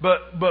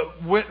 but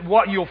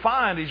what you'll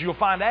find is you'll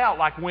find out,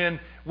 like when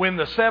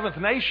this seventh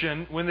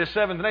nation,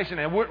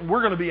 and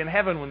we're going to be in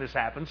heaven when this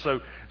happens, so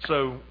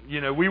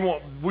we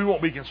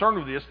won't be concerned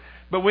with this.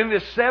 But when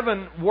this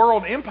 7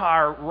 world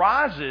empire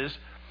rises,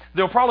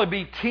 there'll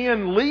probably be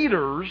 10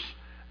 leaders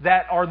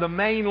that are the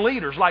main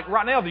leaders. Like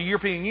right now, the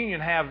European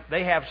Union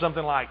have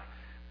something like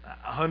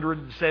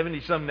 170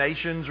 some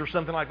nations or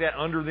something like that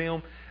under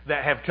them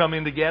that have come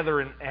in together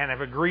and have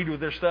agreed with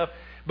their stuff.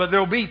 But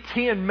there'll be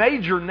 10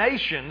 major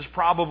nations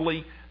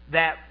probably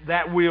that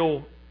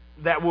will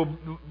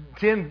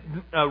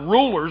 10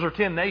 rulers or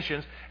 10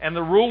 nations, and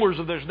the rulers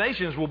of those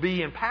nations will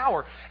be in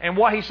power. And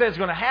what he says is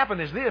going to happen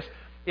is this,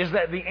 is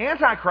that the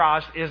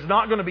Antichrist is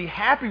not going to be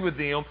happy with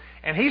them,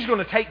 and he's going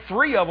to take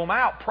 3 of them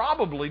out,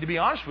 probably, to be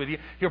honest with you.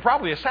 He'll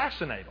probably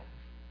assassinate them.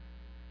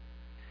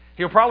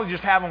 He'll probably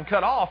just have them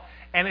cut off.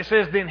 And it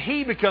says then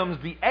he becomes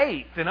the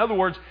 8th. In other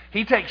words,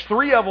 he takes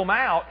 3 of them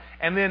out,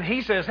 and then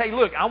he says, hey,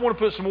 look, I want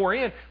to put some more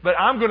in, but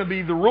I'm going to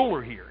be the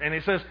ruler here. And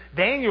it says,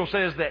 Daniel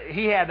says that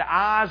he had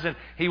eyes, and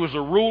he was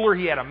a ruler,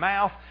 he had a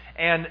mouth.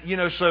 And,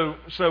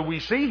 so we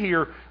see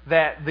here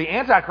that the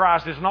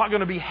Antichrist is not going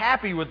to be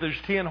happy with those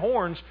 10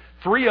 horns.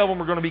 3 of them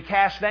are going to be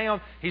cast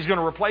down. He's going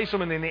to replace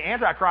them, and then the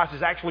Antichrist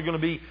is actually going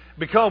to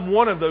become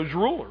one of those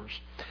rulers.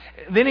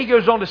 Then he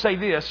goes on to say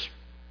this.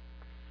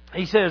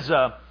 He says,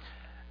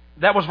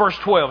 that was verse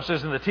 12. It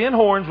says, "And the 10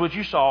 horns which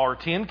you saw are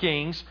 10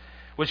 kings,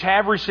 which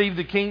have received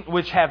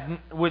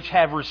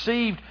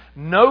received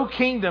no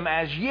kingdom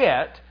as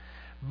yet,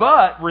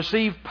 but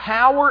receive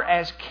power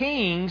as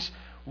kings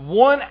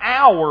 1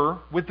 hour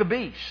with the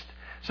beast."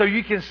 So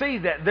you can see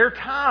that their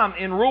time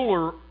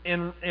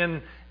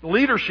in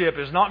leadership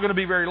is not going to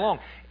be very long.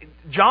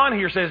 John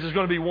here says it's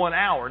going to be 1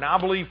 hour. Now I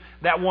believe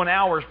that 1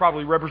 hour is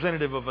probably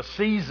representative of a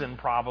season,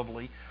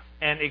 probably.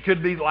 And it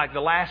could be like the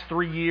last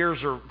 3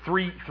 years, or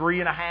three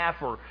and a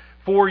half, or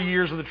 4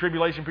 years of the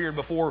tribulation period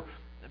before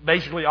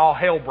basically all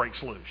hell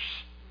breaks loose.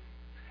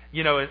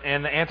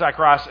 And the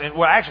Antichrist, and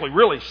well, actually,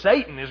 really,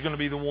 Satan is going to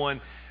be the one,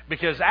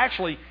 because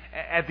actually,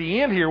 at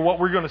the end here, what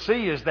we're going to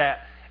see is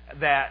that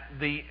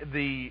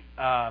the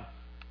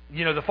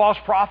false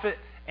prophet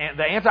and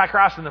the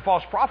Antichrist and the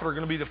false prophet are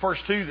going to be the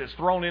first 2 that's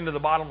thrown into the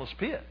bottomless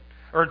pit,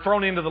 or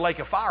thrown into the lake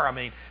of fire. I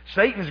mean,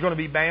 Satan is going to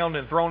be bound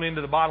and thrown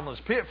into the bottomless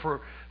pit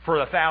for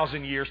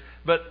 1,000 years.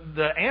 But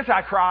the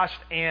Antichrist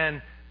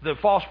and the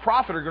false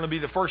prophet are going to be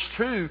the first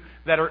 2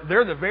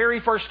 they're the very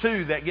first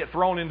 2 that get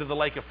thrown into the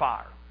lake of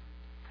fire.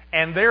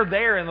 And they're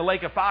there in the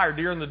lake of fire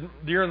during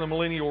the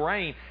millennial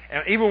reign.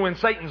 And even when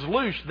Satan's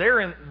loose,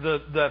 they're in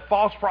the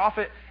false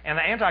prophet and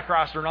the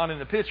Antichrist are not in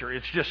the picture.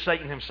 It's just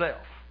Satan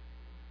himself.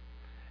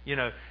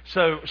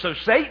 So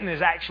Satan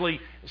is actually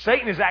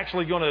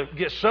going to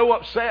get so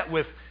upset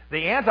with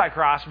the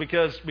Antichrist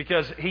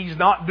because he's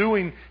not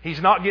getting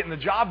the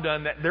job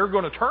done, that they're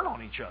going to turn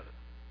on each other.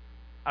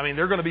 I mean,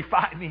 they're going to be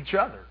fighting each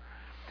other.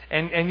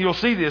 And you'll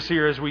see this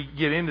here as we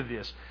get into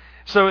this.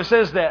 So it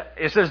says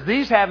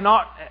these have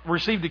not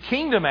received a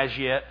kingdom as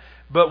yet,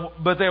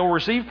 but they will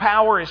receive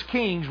power as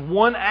kings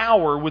 1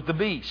 hour with the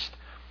beast.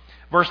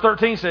 Verse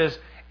 13 says,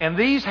 and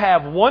these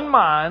have one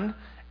mind,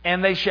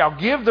 and they shall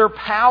give their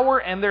power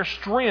and their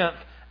strength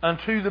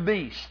unto the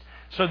beast.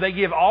 So they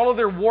give all of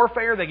their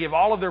warfare, they give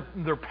all of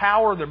their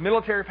power, their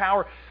military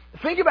power.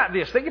 Think about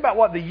this. Think about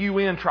what the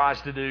UN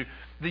tries to do.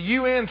 The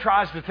UN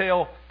tries to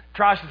tell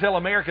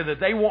America that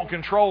they want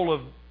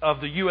control of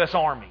the U.S.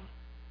 Army.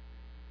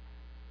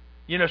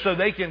 So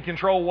they can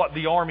control what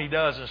the Army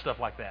does and stuff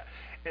like that.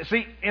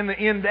 See, in the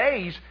end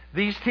days,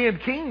 these 10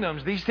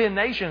 kingdoms, these 10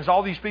 nations,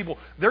 all these people,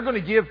 they're going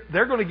to give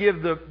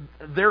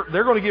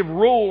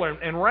rule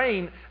and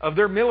reign of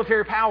their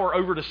military power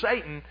over to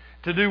Satan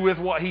to do with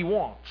what he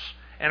wants.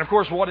 And of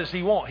course, what does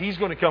he want? He's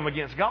going to come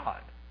against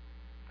God.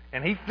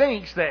 And he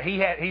thinks that he's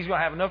going to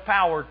have enough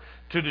power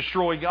to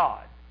destroy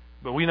God.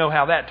 But we know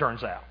how that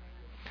turns out.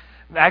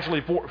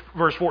 Actually,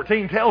 verse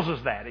 14 tells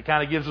us that. It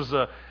kind of gives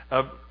us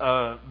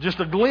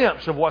just a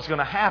glimpse of what's going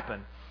to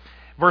happen.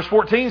 Verse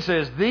 14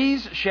 says,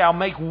 these shall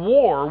make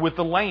war with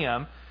the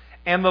Lamb,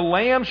 and the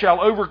Lamb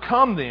shall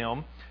overcome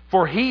them,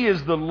 for he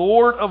is the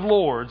Lord of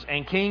lords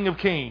and King of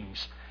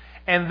kings.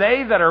 And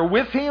they that are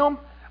with him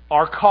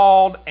are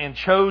called and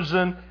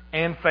chosen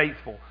and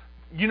faithful.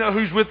 You know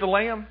who's with the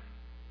Lamb?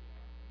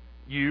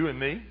 You and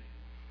me.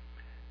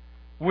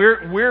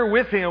 We're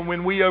with him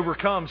when we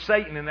overcome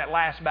Satan in that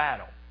last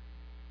battle.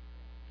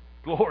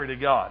 Glory to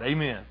God.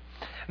 Amen.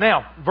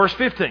 Now, verse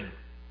 15.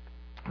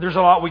 There's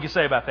a lot we can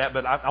say about that,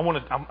 but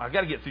I've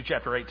got to get through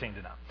chapter 18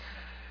 tonight.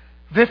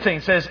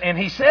 15 says, and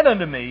he said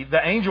unto me,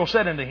 the angel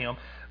said unto him,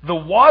 the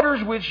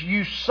waters which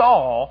you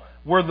saw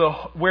where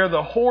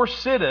the horse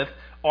sitteth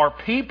are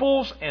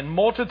peoples and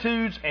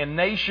multitudes and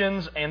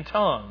nations and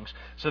tongues.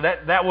 So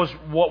that was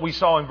what we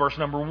saw in verse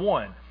number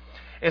 1.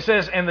 It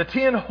says, and the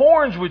 10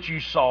 horns which you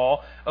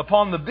saw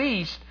upon the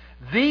beast,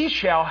 these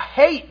shall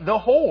hate the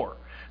whore.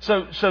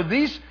 So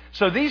these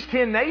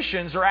 10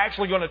 nations are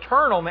actually going to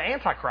turn on the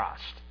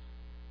Antichrist.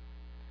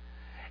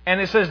 And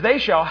it says, they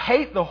shall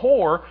hate the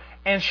whore,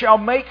 and shall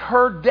make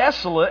her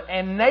desolate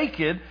and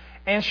naked,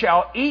 and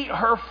shall eat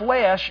her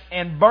flesh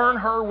and burn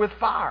her with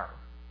fire.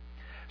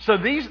 So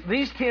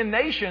these 10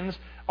 nations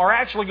are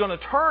actually going to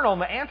turn on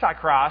the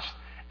Antichrist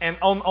and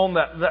on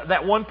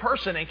that one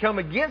person and come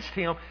against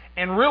him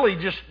and really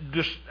just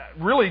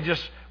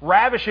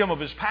ravish him of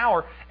his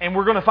power. And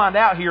we're going to find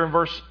out here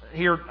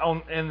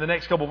in the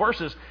next couple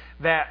verses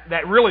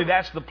that really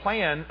that's the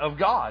plan of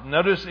God.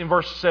 Notice in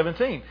verse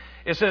 17,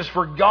 it says,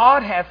 for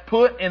God hath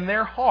put in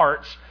their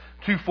hearts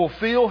to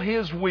fulfill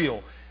his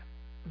will.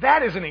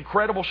 That is an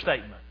incredible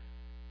statement.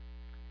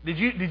 Did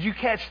you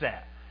catch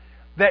that?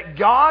 That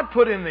God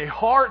put in the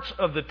hearts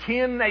of the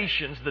 10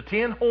 nations, the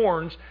 10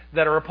 horns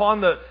that are upon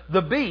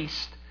the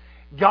beast,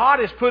 God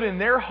has put in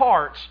their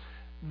hearts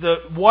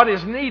what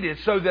is needed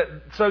so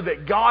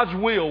that God's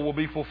will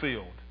be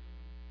fulfilled.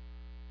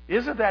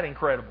 Isn't that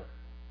incredible?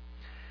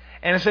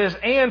 And it says,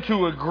 and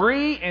to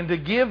agree and to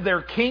give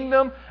their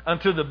kingdom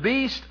unto the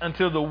beast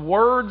until the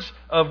words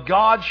of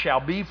God shall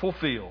be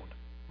fulfilled.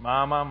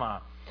 My.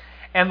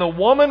 And the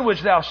woman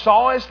which thou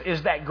sawest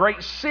is that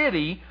great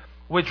city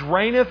which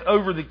reigneth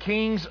over the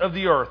kings of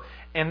the earth.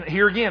 And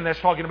here again, that's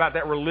talking about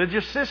that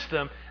religious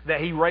system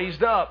that he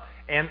raised up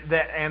and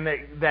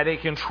that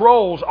it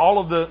controls all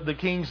of the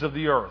kings of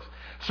the earth.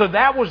 So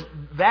that was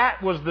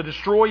the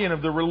destroying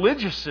of the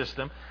religious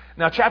system.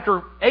 Now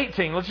chapter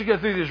 18, let's just go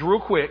through this real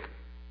quick.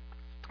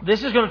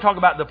 This is going to talk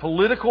about the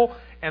political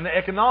and the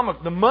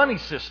economic, the money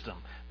system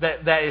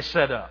that is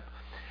set up.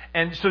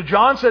 And so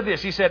John said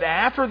this. He said,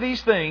 after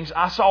these things,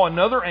 I saw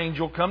another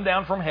angel come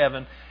down from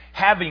heaven,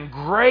 having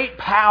great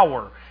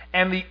power,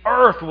 and the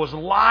earth was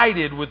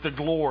lighted with the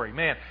glory.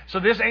 Man, so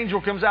this angel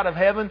comes out of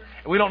heaven.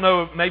 We don't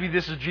know if maybe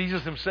this is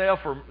Jesus himself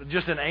or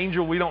just an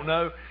angel. We don't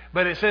know.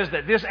 But it says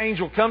that this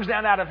angel comes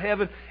down out of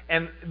heaven,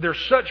 and there's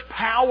such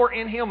power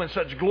in him and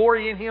such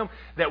glory in him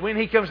that when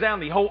he comes down,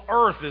 the whole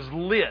earth is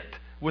lit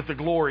with the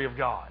glory of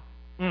God.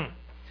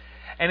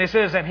 And it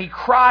says, and he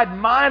cried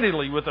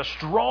mightily with a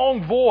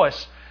strong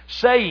voice,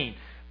 saying,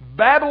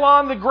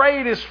 Babylon the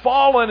Great is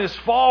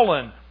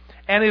fallen,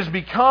 and is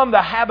become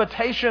the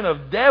habitation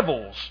of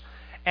devils,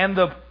 and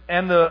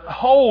the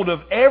hold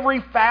of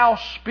every foul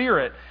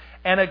spirit,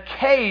 and a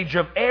cage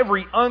of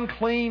every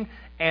unclean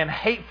and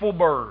hateful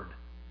bird.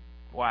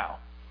 Wow.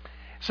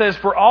 It says,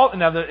 for all,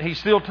 now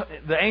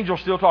the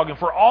angel's still talking,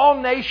 for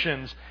all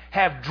nations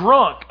have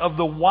drunk of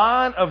the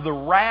wine of the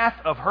wrath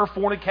of her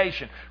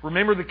fornication.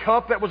 Remember the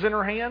cup that was in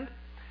her hand?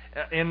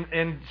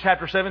 In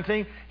chapter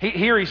 17?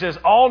 Here he says,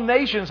 all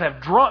nations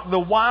have drunk the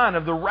wine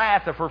of the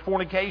wrath of her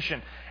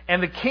fornication.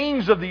 And the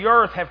kings of the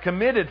earth have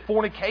committed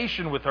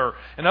fornication with her.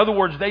 In other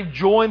words, they've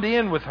joined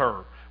in with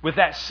her, with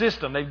that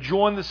system. They've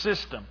joined the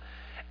system.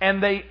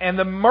 And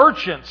the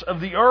merchants of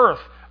the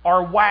earth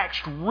are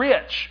waxed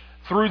rich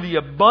through the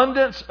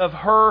abundance of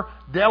her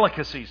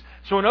delicacies.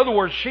 So in other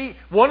words,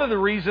 one of the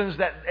reasons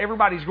that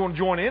everybody's going to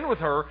join in with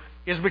her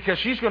is because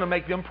she's going to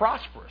make them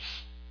prosperous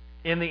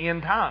in the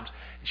end times.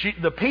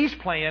 The peace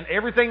plan,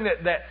 everything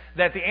that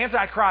the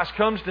Antichrist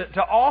comes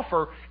to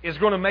offer, is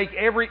going to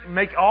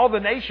make all the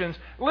nations.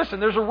 Listen,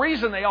 there's a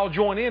reason they all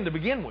join in to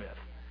begin with,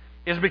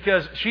 is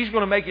because she's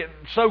going to make it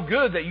so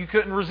good that you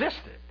couldn't resist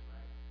it.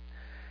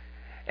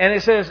 And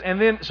it says,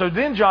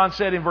 then John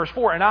said in verse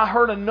 4, "And I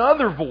heard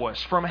another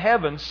voice from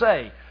heaven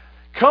say,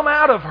 'Come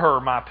out of her,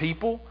 my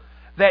people,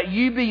 that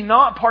ye be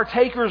not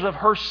partakers of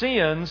her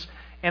sins,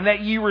 and that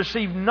ye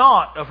receive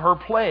not of her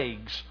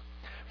plagues.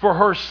 For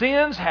her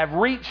sins have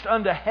reached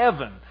unto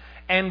heaven,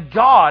 and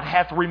God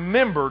hath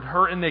remembered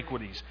her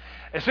iniquities.'"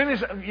 As soon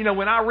as,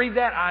 when I read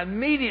that, I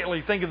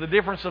immediately think of the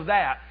difference of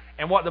that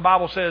and what the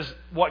Bible says,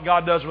 what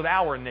God does with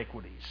our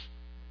iniquities.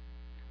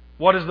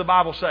 What does the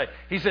Bible say?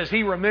 He says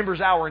He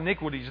remembers our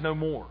iniquities no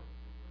more.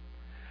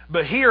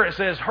 But here it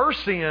says her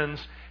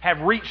sins have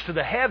reached to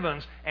the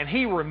heavens, and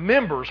He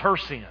remembers her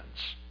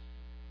sins.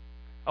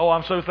 Oh,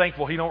 I'm so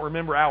thankful He don't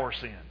remember our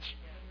sins.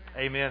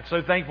 Amen.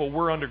 So thankful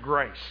we're under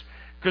grace.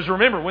 Because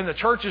remember, when the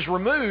church is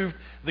removed,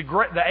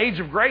 the age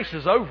of grace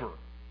is over.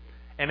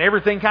 And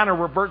everything kind of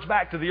reverts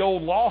back to the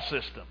old law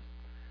system.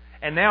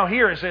 And now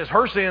here it says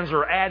her sins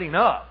are adding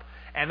up.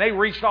 And they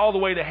reached all the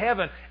way to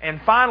heaven.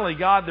 And finally,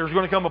 there's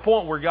going to come a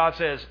point where God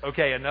says,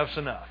 "Okay, enough's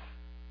enough."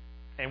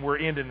 And we're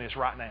ending this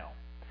right now.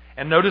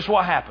 And notice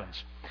what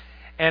happens.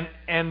 And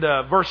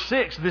verse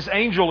 6, this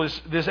angel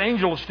is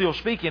still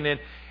speaking.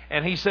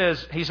 And he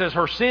says,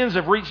 "Her sins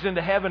have reached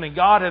into heaven, and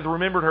God hath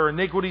remembered her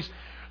iniquities.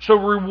 So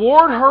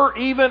reward her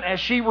even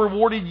as she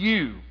rewarded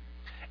you,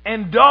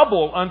 and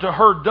double unto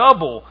her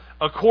double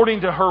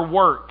according to her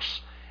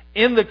works,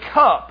 in the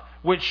cup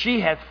which she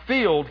hath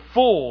filled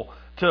full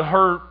to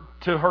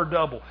her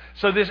double."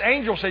 So this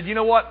angel said, "You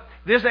know what?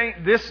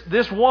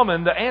 This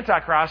woman, the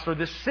Antichrist, or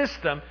this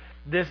system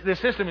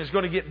is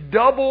going to get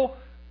double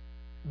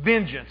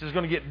vengeance. Is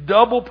going to get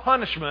double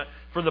punishment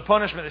for the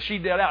punishment that she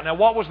dealt out." Now,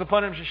 what was the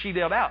punishment she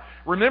dealt out?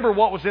 Remember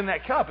what was in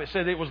that cup. It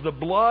said it was the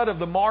blood of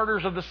the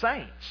martyrs of the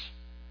saints.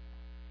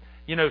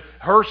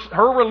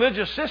 Her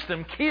religious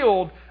system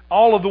killed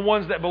all of the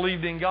ones that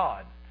believed in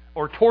God,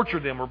 or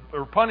tortured them,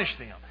 or punished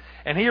them.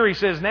 And here he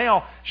says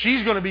now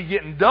she's going to be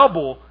getting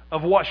double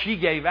of what she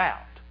gave out.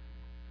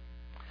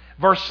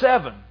 Verse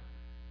 7,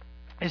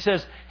 it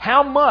says,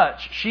 "How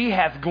much she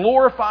hath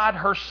glorified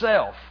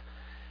herself."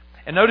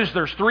 And notice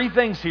there's three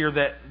things here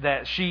that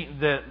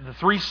the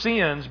three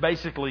sins,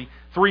 basically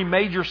three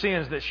major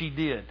sins that she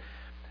did,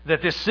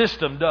 that this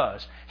system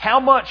does. How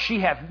much she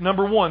hath,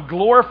 number one,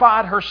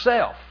 glorified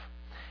herself.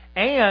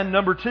 And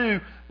number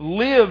two,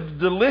 lived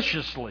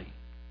deliciously.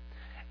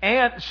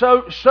 And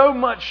so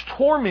much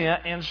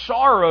torment and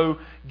sorrow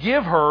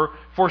give her,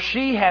 for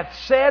she hath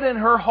said in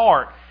her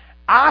heart,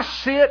 "I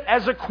sit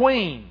as a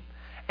queen,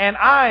 and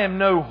I am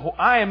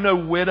no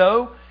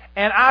widow,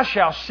 and I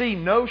shall see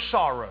no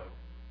sorrow."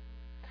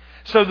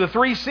 So the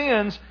three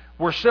sins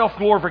were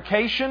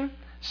self-glorification,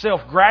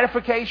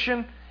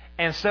 self-gratification,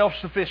 and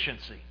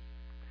self-sufficiency.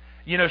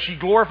 She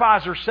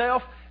glorifies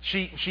herself.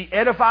 She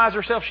edifies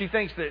herself. She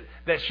thinks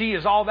that she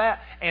is all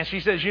that. And she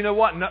says, "You know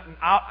what?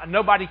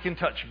 Nobody can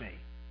touch me.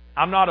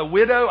 I'm not a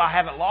widow. I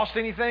haven't lost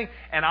anything.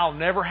 And I'll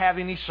never have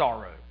any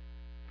sorrow."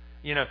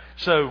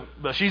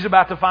 But she's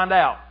about to find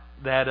out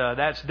that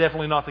that's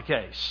definitely not the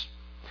case.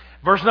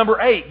 Verse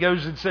number 8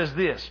 goes and says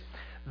this: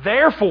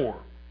 "Therefore,"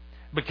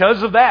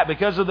 because of that,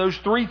 because of those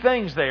three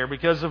things there,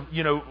 because of,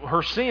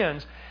 her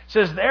sins,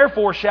 says,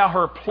 "Therefore shall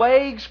her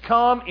plagues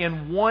come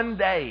in one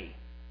day.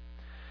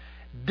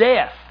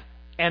 Death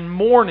and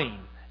mourning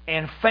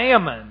and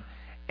famine,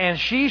 and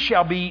she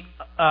shall be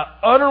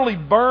utterly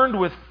burned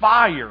with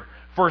fire,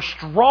 for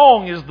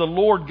strong is the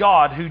Lord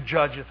God who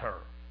judgeth her."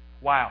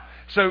 Wow.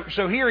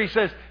 So here he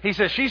says,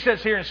 she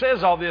sits here and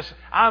says all this,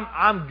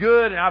 I'm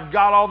good and I've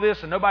got all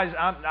this and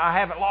I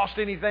haven't lost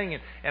anything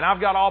and I've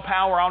got all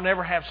power, I'll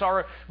never have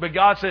sorrow. But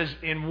God says,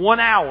 in 1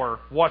 hour,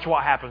 watch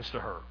what happens to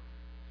her.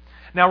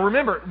 Now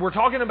remember, we're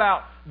talking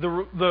about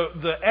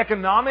the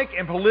economic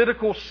and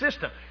political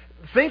system.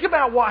 Think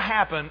about what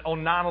happened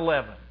on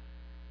 9/11.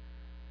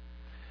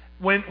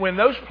 When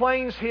those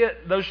planes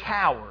hit those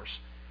towers,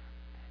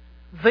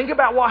 think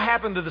about what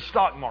happened to the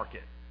stock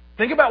market.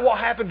 Think about what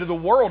happened to the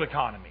world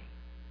economy.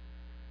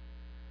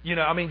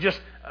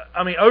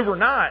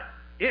 Overnight,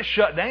 it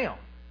shut down.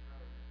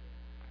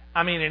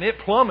 And it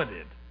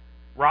plummeted,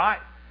 right?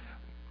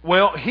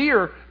 Well,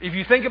 here, if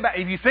you think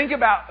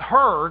about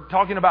her,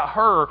 talking about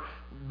her,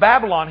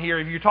 Babylon here,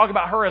 if you talk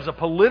about her as a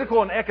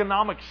political and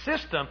economic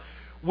system,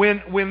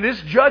 when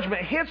this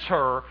judgment hits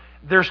her,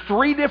 there's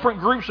three different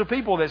groups of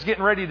people that's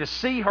getting ready to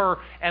see her,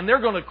 and they're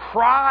going to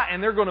cry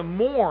and they're going to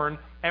mourn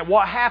at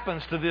what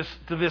happens to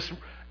this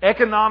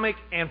economic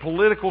and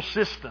political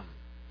system.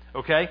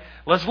 Okay?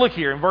 Let's look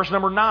here. In verse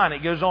number 9, it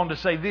goes on to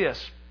say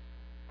this.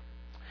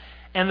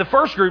 And the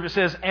first group, it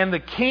says, "And the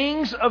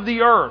kings of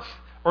the earth,"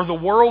 or the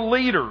world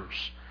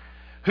leaders,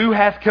 "who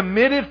hath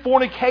committed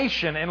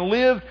fornication and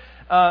lived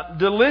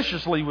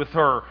deliciously with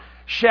her,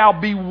 shall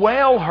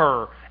bewail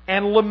her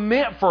and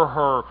lament for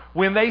her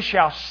when they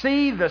shall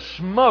see the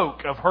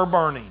smoke of her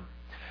burning.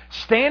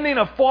 standing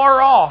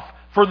afar off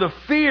for the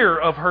fear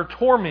of her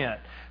torment,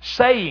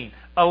 saying,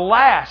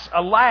 Alas,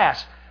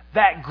 alas,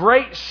 that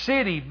great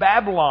city,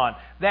 Babylon,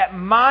 that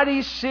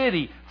mighty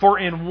city, for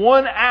in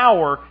 1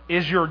 hour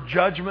is your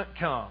judgment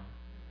come.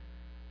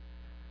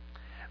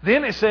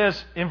 Then it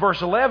says in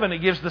verse 11, it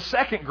gives the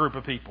second group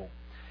of people.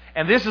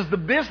 And this is the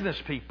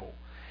business people.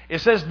 It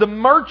says, the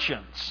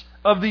merchants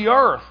of the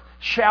earth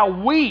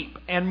shall weep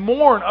and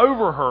mourn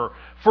over her,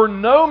 for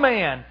no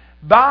man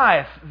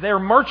buyeth their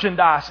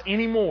merchandise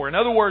anymore. In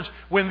other words,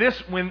 when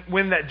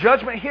that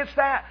judgment hits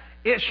that,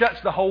 it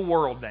shuts the whole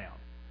world down.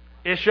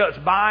 It shuts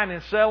buying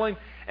and selling.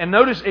 And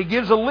notice it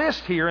gives a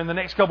list here in the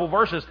next couple of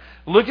verses.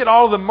 Look at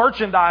all of the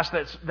merchandise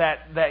that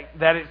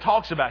it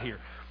talks about here.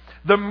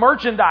 The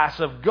merchandise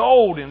of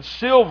gold and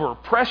silver,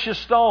 precious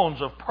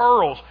stones, of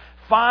pearls,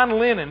 fine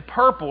linen,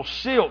 purple,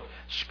 silk,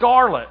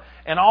 scarlet,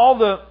 and all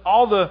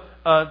the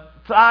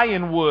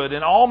thyine wood,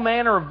 and all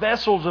manner of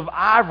vessels of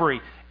ivory,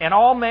 and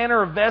all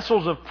manner of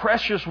vessels of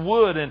precious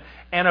wood,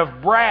 and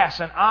of brass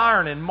and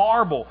iron and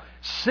marble,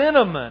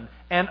 cinnamon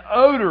and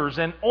odors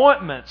and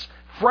ointments,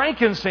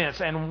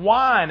 frankincense and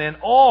wine and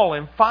oil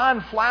and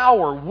fine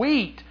flour,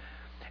 wheat,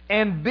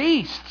 and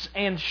beasts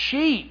and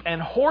sheep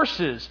and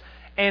horses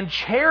and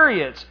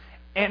chariots,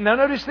 and now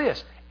notice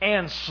this,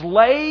 and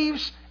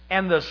slaves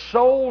and the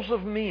souls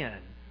of men.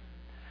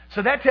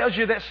 So that tells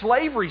you that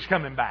slavery's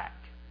coming back.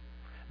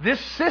 This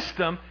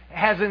system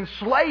has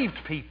enslaved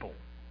people.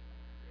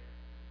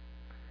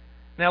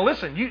 Now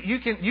listen, you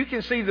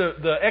can see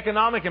the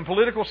economic and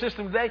political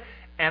system today,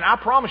 and I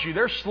promise you,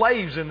 there's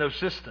slaves in those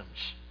systems.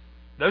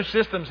 Those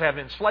systems have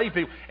enslaved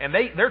people, and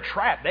they're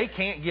trapped. They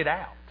can't get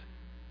out.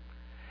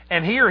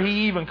 And here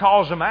he even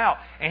calls them out,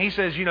 and he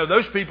says,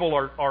 those people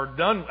are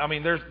done. I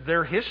mean,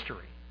 they're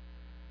history.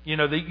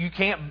 You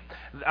can't.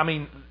 I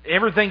mean,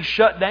 everything's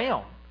shut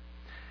down.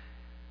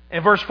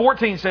 And verse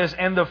 14 says,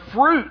 and the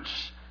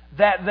fruits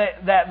that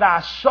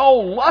thy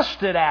soul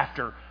lusted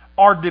after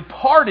are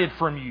departed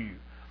from you,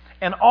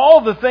 and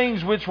all the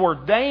things which were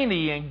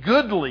dainty and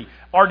goodly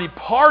are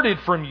departed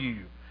from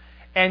you,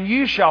 and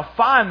you shall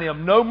find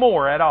them no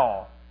more at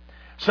all.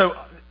 So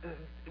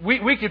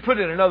we could put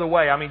it another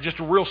way. I mean, just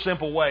a real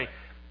simple way.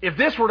 If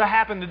this were to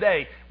happen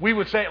today, we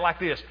would say it like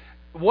this: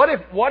 What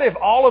if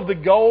all of the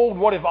gold?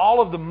 What if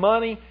all of the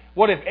money?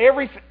 What if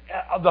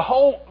the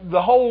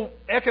whole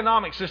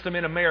economic system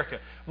in America?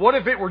 What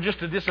if it were just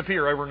to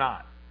disappear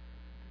overnight?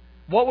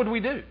 What would we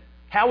do?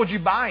 How would you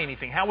buy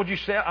anything? How would you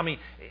sell? I mean,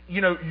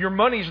 your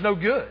money's no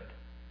good.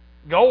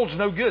 Gold's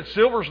no good.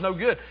 Silver's no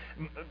good.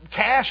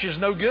 Cash is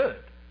no good.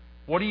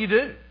 What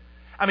do?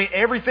 I mean,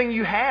 everything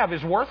you have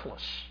is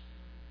worthless.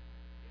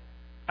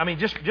 I mean,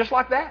 just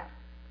like that.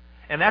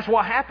 And that's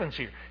what happens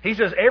here. He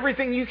says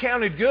everything you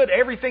counted good,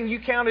 everything you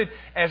counted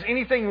as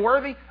anything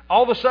worthy,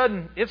 all of a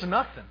sudden it's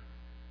nothing.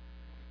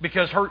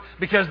 Because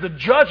the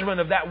judgment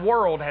of that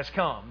world has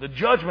come. The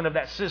judgment of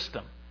that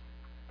system.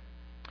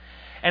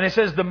 And it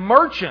says, the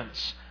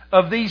merchants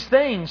of these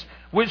things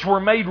which were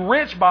made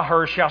rich by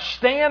her shall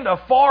stand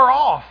afar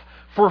off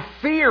for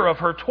fear of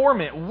her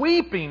torment,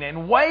 weeping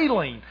and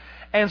wailing,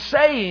 and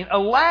saying,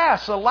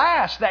 Alas,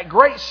 alas, that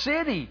great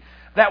city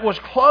that was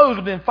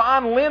clothed in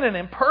fine linen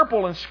and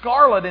purple and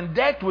scarlet and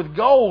decked with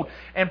gold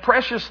and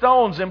precious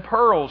stones and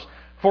pearls,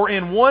 for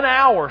in 1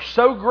 hour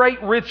so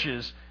great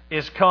riches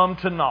is come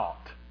to naught.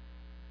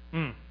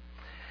 And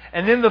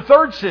then the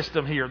third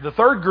system here, the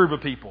third group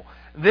of people,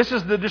 this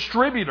is the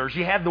distributors.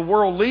 You have the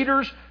world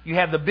leaders, you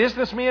have the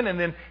businessmen, and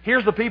then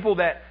here's the people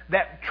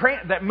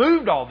that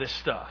moved all this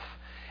stuff.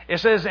 It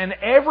says, and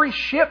every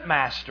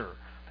shipmaster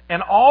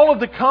and all of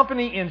the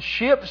company in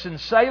ships and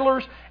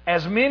sailors,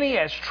 as many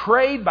as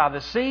trade by the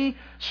sea,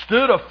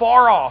 stood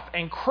afar off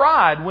and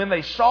cried when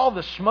they saw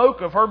the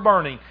smoke of her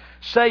burning,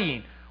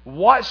 saying,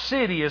 What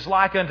city is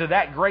like unto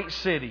that great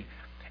city?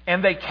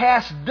 And they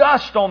cast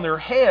dust on their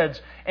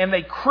heads, and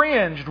they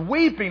cringed,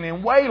 weeping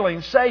and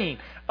wailing, saying,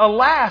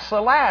 Alas,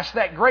 alas,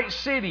 that great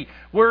city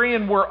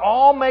wherein were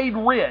all made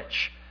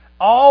rich,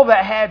 all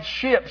that had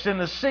ships in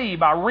the sea,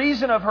 by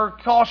reason of her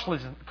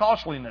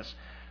costliness.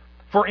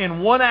 For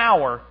in 1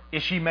 hour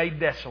is she made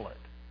desolate.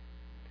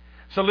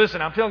 So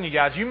listen, I'm telling you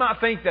guys, you might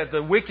think that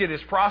the wicked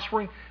is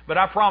prospering, but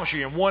I promise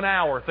you, in 1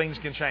 hour things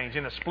can change.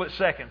 In a split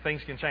second,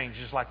 things can change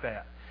just like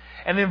that.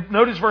 And then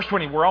notice verse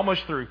 20. We're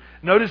almost through.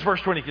 Notice verse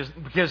 20,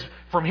 because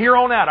from here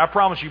on out, I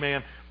promise you,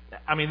 man,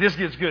 I mean, this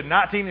gets good.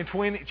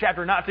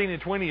 Chapter 19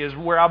 and 20 is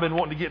where I've been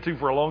wanting to get to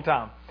for a long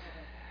time.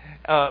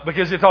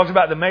 Because it talks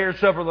about the marriage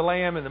supper of the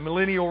Lamb and the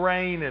millennial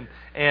reign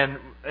and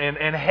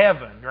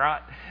heaven,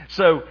 right?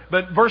 So,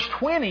 but verse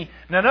 20,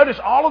 now notice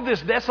all of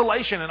this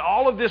desolation and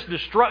all of this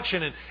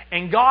destruction,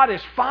 and God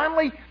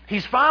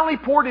He's finally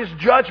poured His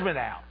judgment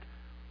out.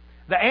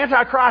 The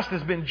Antichrist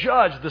has been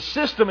judged. The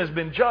system has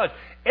been judged.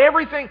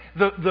 Everything,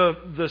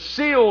 the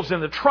seals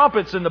and the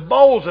trumpets and the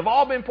bowls have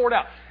all been poured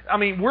out. I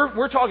mean,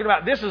 we're talking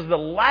about this is the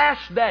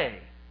last day.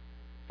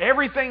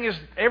 Everything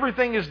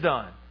is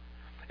done.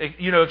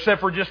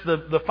 Except for just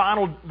the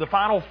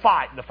final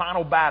fight, the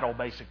final battle,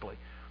 basically.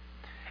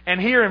 And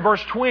here in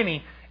verse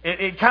 20,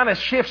 it kind of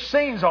shifts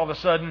scenes all of a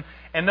sudden,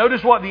 And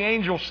notice what the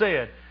angel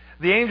said.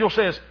 The angel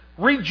says,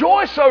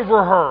 rejoice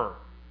over her.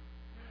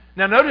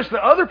 Now notice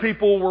the other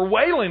people were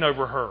wailing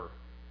over her.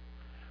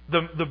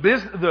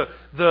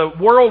 The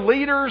world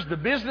leaders, the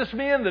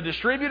businessmen, the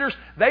distributors,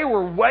 they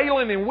were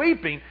wailing and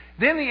weeping.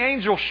 Then the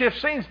angel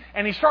shifts scenes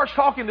and he starts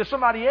talking to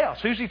somebody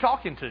else. Who's he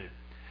talking to?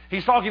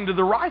 He's talking to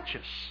the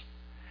righteous.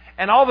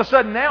 And all of a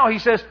sudden now he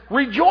says,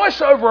 rejoice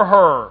over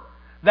her,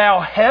 thou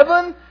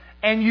heaven,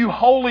 and you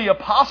holy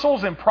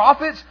apostles and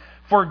prophets,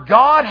 for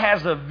God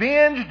has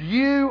avenged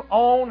you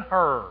on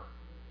her.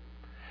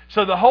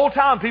 So the whole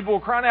time people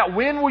were crying out,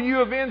 when will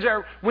you avenge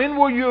our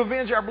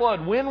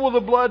blood? When will the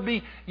blood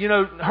be,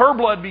 her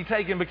blood be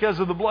taken because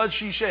of the blood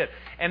she shed?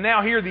 And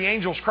now here the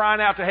angels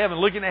crying out to heaven,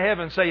 looking at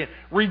heaven, saying,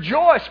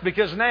 rejoice,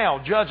 because now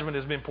judgment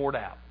has been poured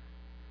out.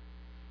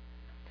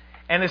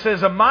 And it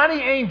says, a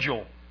mighty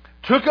angel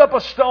took up a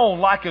stone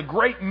like a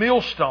great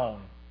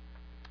millstone,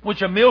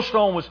 which a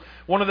millstone was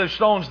one of those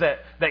stones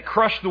that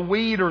crushed the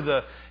wheat,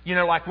 or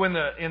like when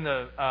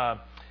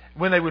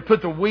they would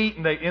put the wheat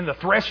in the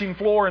threshing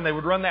floor, and they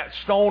would run that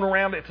stone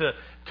around it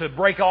to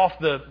break off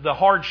the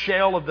hard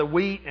shell of the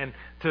wheat and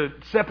to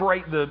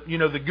separate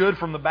the good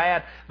from the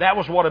bad. That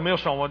was what a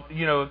millstone was.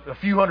 A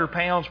few hundred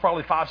pounds,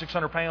 probably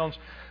 500-600 pounds,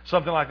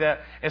 something like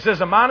that. It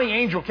says, a mighty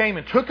angel came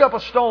and took up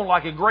a stone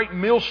like a great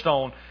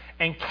millstone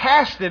and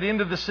cast it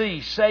into the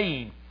sea,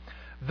 saying,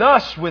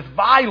 thus with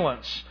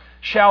violence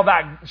shall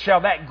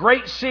that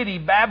great city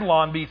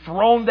Babylon be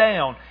thrown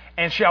down,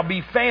 and shall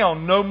be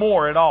found no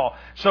more at all.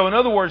 So in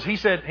other words, he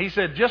said,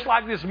 just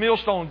like this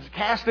millstone is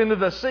cast into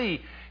the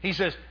sea, he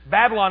says,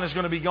 Babylon is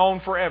going to be gone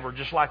forever,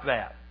 just like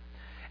that.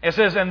 It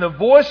says, and the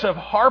voice of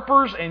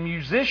harpers and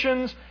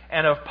musicians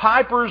and of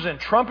pipers and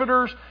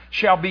trumpeters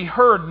shall be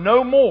heard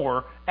no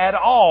more at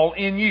all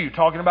in you.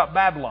 Talking about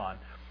Babylon.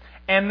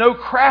 And no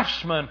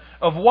craftsman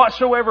of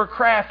whatsoever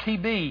craft he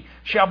be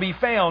shall be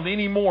found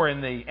any more in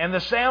thee. And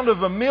the sound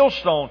of a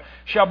millstone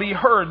shall be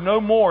heard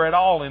no more at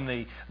all in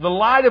thee. The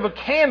light of a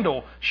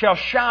candle shall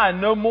shine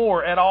no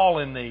more at all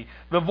in thee.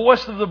 The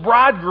voice of the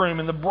bridegroom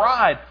and the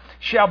bride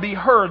shall be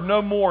heard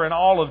no more in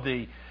all of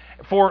thee.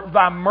 For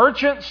thy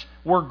merchants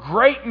were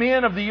great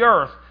men of the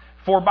earth,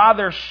 for by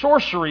their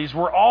sorceries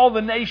were all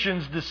the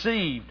nations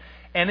deceived.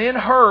 And in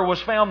her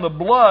was found the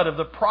blood of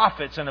the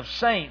prophets and of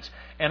saints,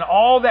 and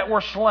all that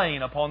were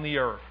slain upon the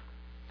earth.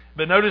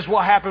 But notice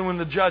what happened when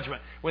the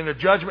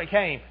judgment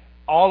came.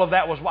 All of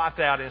that was wiped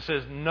out. And it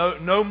says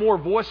no more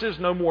voices,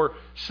 no more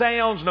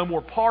sounds, no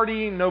more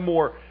partying, no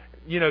more,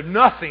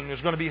 nothing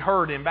is going to be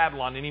heard in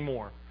Babylon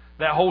anymore.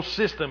 That whole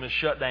system is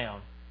shut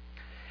down.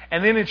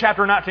 And then in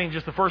chapter 19,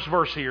 just the first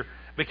verse here,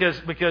 because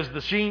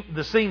the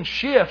scene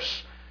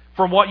shifts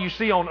from what you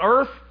see on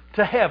earth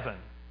to heaven.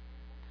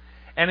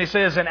 And it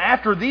says, and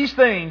after these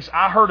things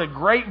I heard a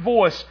great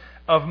voice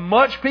of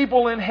much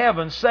people in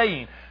heaven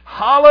saying,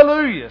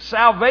 hallelujah,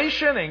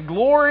 salvation and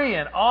glory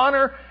and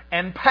honor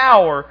and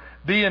power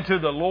be unto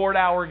the Lord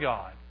our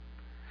God.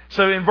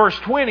 So in verse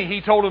 20,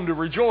 he told them to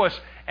rejoice.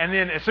 And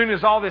then as soon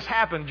as all this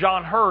happened,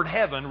 John heard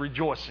heaven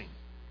rejoicing.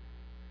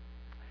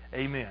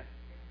 Amen.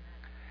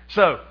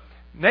 So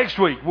next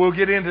week we'll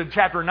get into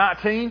chapter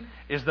 19,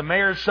 is the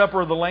marriage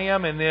supper of the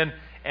Lamb, and then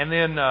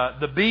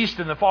the beast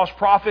and the false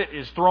prophet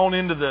is thrown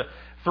into the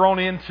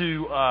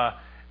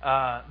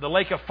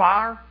lake of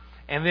fire.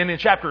 And then in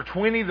chapter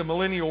 20, the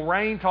millennial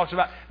reign talks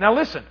about... Now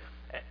listen,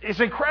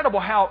 it's incredible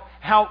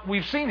how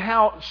we've seen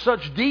how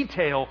such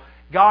detail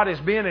God has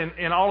been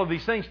in all of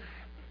these things.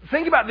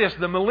 Think about this,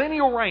 the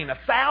millennial reign,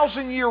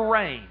 1,000-year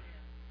reign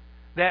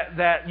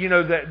that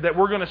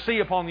we're going to see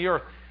upon the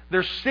earth.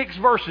 There's 6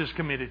 verses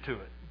committed to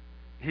it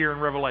here in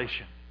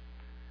Revelation.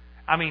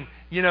 I mean,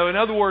 in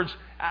other words,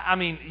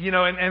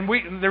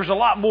 there's a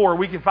lot more.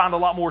 We can find a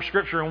lot more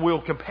Scripture, and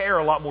we'll compare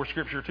a lot more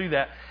Scripture to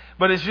that.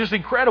 But it's just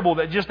incredible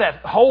that just that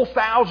whole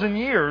 1,000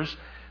 years,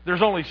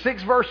 there's only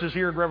 6 verses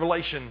here in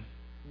Revelation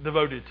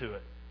devoted to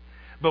it.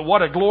 But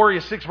what a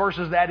glorious 6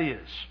 verses that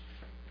is.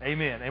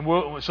 Amen.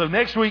 And so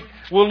next week,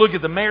 we'll look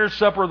at the marriage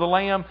supper of the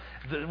Lamb.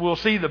 We'll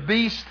see the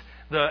beast,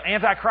 the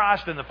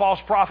Antichrist, and the false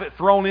prophet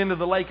thrown into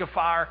the lake of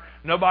fire.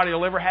 Nobody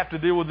will ever have to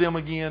deal with them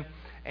again.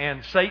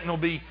 And Satan will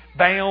be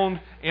bound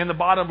in the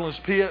bottomless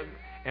pit.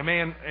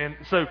 And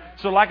so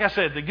like I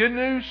said, the good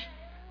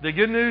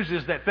news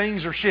is that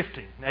things are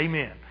shifting.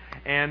 Amen.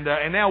 And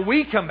now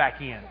we come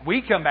back in.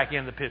 We come back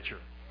in the picture.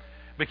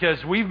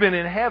 Because we've been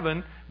in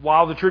heaven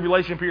while the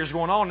tribulation period is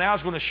going on. Now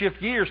it's going to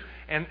shift gears,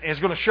 and it's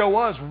going to show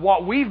us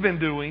what we've been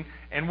doing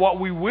and what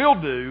we will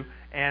do,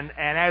 and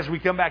as we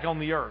come back on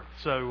the earth.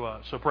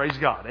 So praise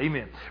God.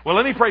 Amen. Well,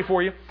 let me pray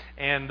for you,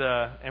 and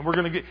we're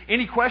going to get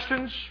any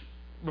questions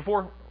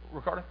before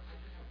Ricardo.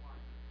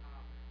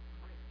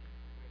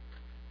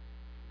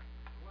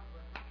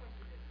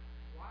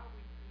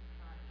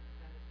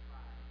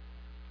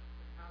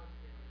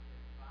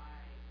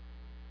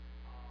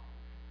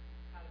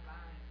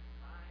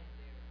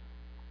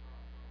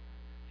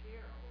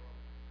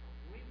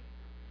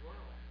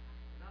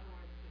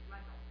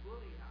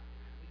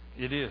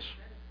 It is.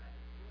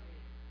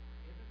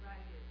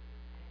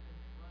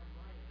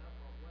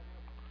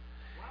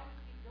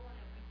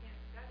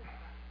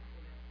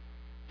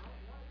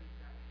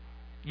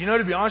 You know,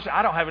 to be honest,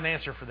 I don't have an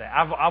answer for that.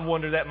 I've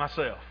wondered that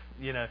myself.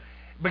 You know,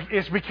 but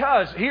it's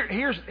because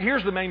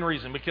here's the main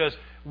reason, because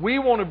we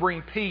want to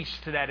bring peace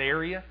to that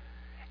area,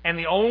 and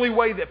the only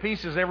way that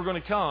peace is ever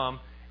going to come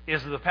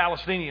is that the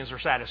Palestinians are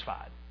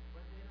satisfied.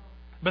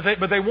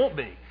 But they won't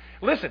be.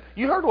 Listen,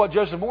 you heard what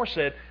Joseph Moore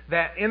said,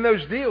 that in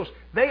those deals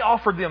they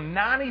offered them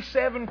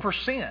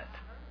 97%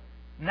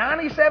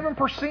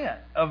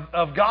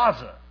 of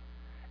Gaza,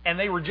 and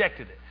they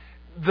rejected it.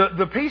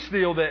 The peace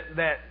deal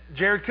that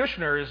Jared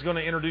Kushner is going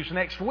to introduce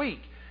next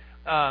week,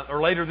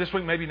 or later this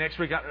week, maybe next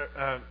week,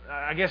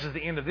 I guess is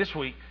the end of this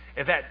week,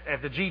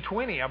 at the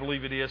G20, I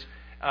believe it is,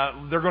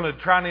 they're going to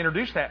try and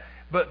introduce that.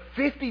 But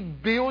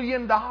 $50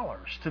 billion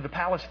to the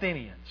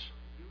Palestinians.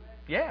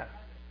 Yeah.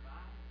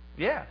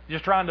 Yeah,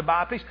 just trying to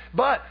buy peace.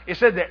 But it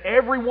said that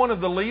every one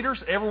of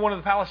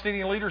the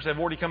Palestinian leaders have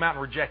already come out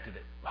and rejected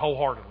it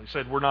wholeheartedly,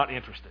 said we're not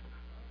interested.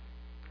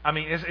 I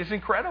mean, it's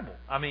incredible.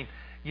 I mean,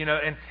 you know,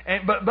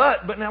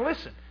 but now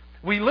listen,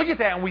 we look at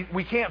that and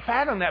we can't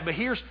fathom that. But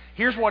here's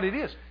what it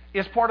is.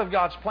 It's part of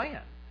God's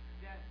plan.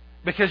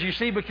 Because you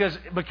see, because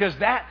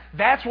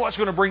that's what's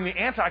going to bring the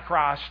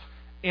Antichrist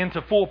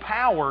into full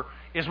power,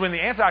 is when the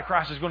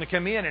Antichrist is going to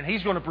come in and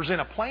he's going to present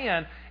a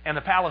plan, and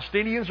the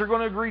Palestinians are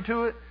going to agree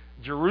to it.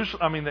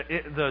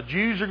 The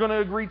Jews are going to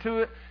agree to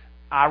it.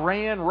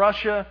 Iran,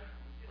 Russia,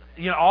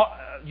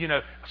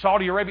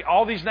 Saudi Arabia,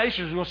 all these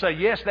nations are going to say,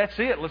 yes, that's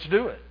it, let's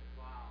do it.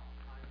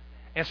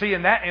 And see,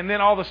 and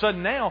then all of a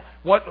sudden now,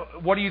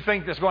 what do you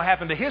think that's going to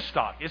happen to his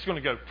stock? It's going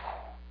to go,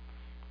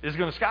 it's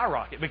going to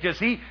skyrocket because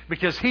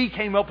he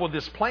came up with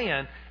this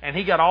plan, and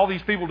he got all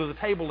these people to the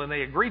table and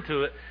they agreed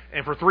to it,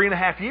 and for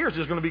 3.5 years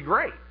it's going to be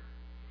great.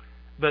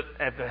 But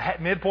at the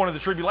midpoint of the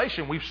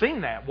tribulation, we've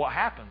seen that. What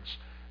happens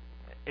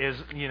is,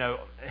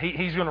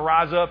 he's going to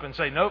rise up and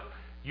say, nope,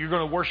 you're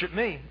going to worship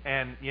me,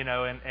 and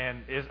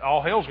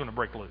all hell's going to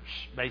break loose,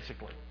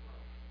 basically.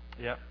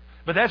 Yep.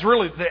 But that's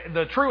really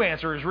the true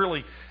answer is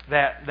really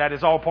that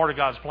is all part of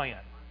God's plan.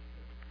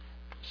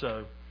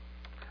 So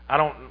I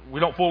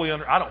don't fully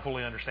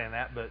understand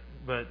that,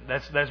 but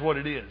that's what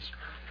it is.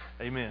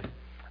 Amen.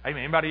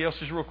 Amen. Anybody else,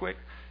 just real quick?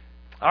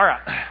 All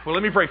right. Well,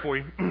 let me pray for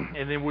you,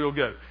 and then we'll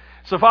go.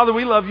 So, Father,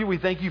 we love you. We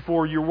thank you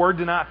for your word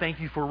tonight. Thank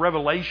you for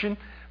revelation.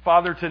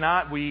 Father,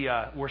 tonight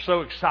we're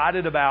so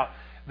excited about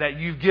that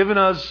you've given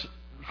us,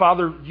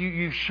 Father,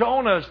 you've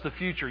shown us the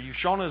future. You've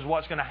shown us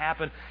what's going to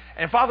happen.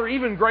 And Father,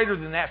 even greater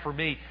than that for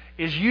me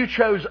is you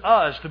chose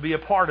us to be a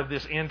part of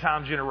this end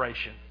time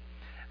generation.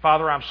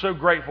 Father, I'm so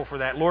grateful for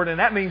that, Lord, and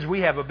that means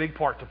we have a big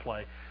part to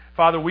play.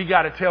 Father, we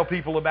got to tell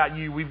people about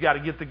you. We've got to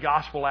get the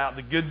gospel out,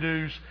 the good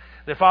news.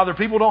 That, Father,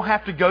 people don't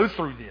have to go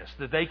through this.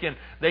 That they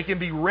can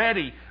be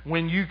ready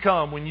when you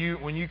come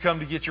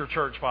to get your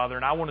church, Father.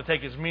 And I want to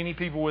take as many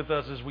people with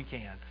us as we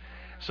can.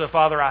 So,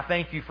 Father, I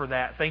thank you for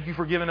that. Thank you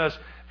for giving us,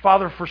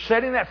 Father, for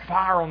setting that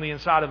fire on the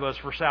inside of us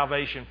for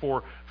salvation,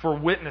 for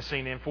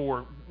witnessing and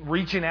for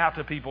reaching out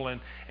to people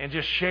and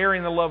just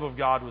sharing the love of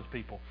God with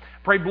people.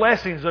 Pray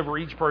blessings over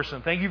each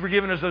person. Thank you for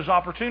giving us those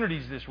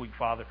opportunities this week,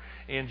 Father.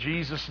 In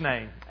Jesus'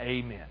 name,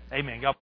 amen. Amen. God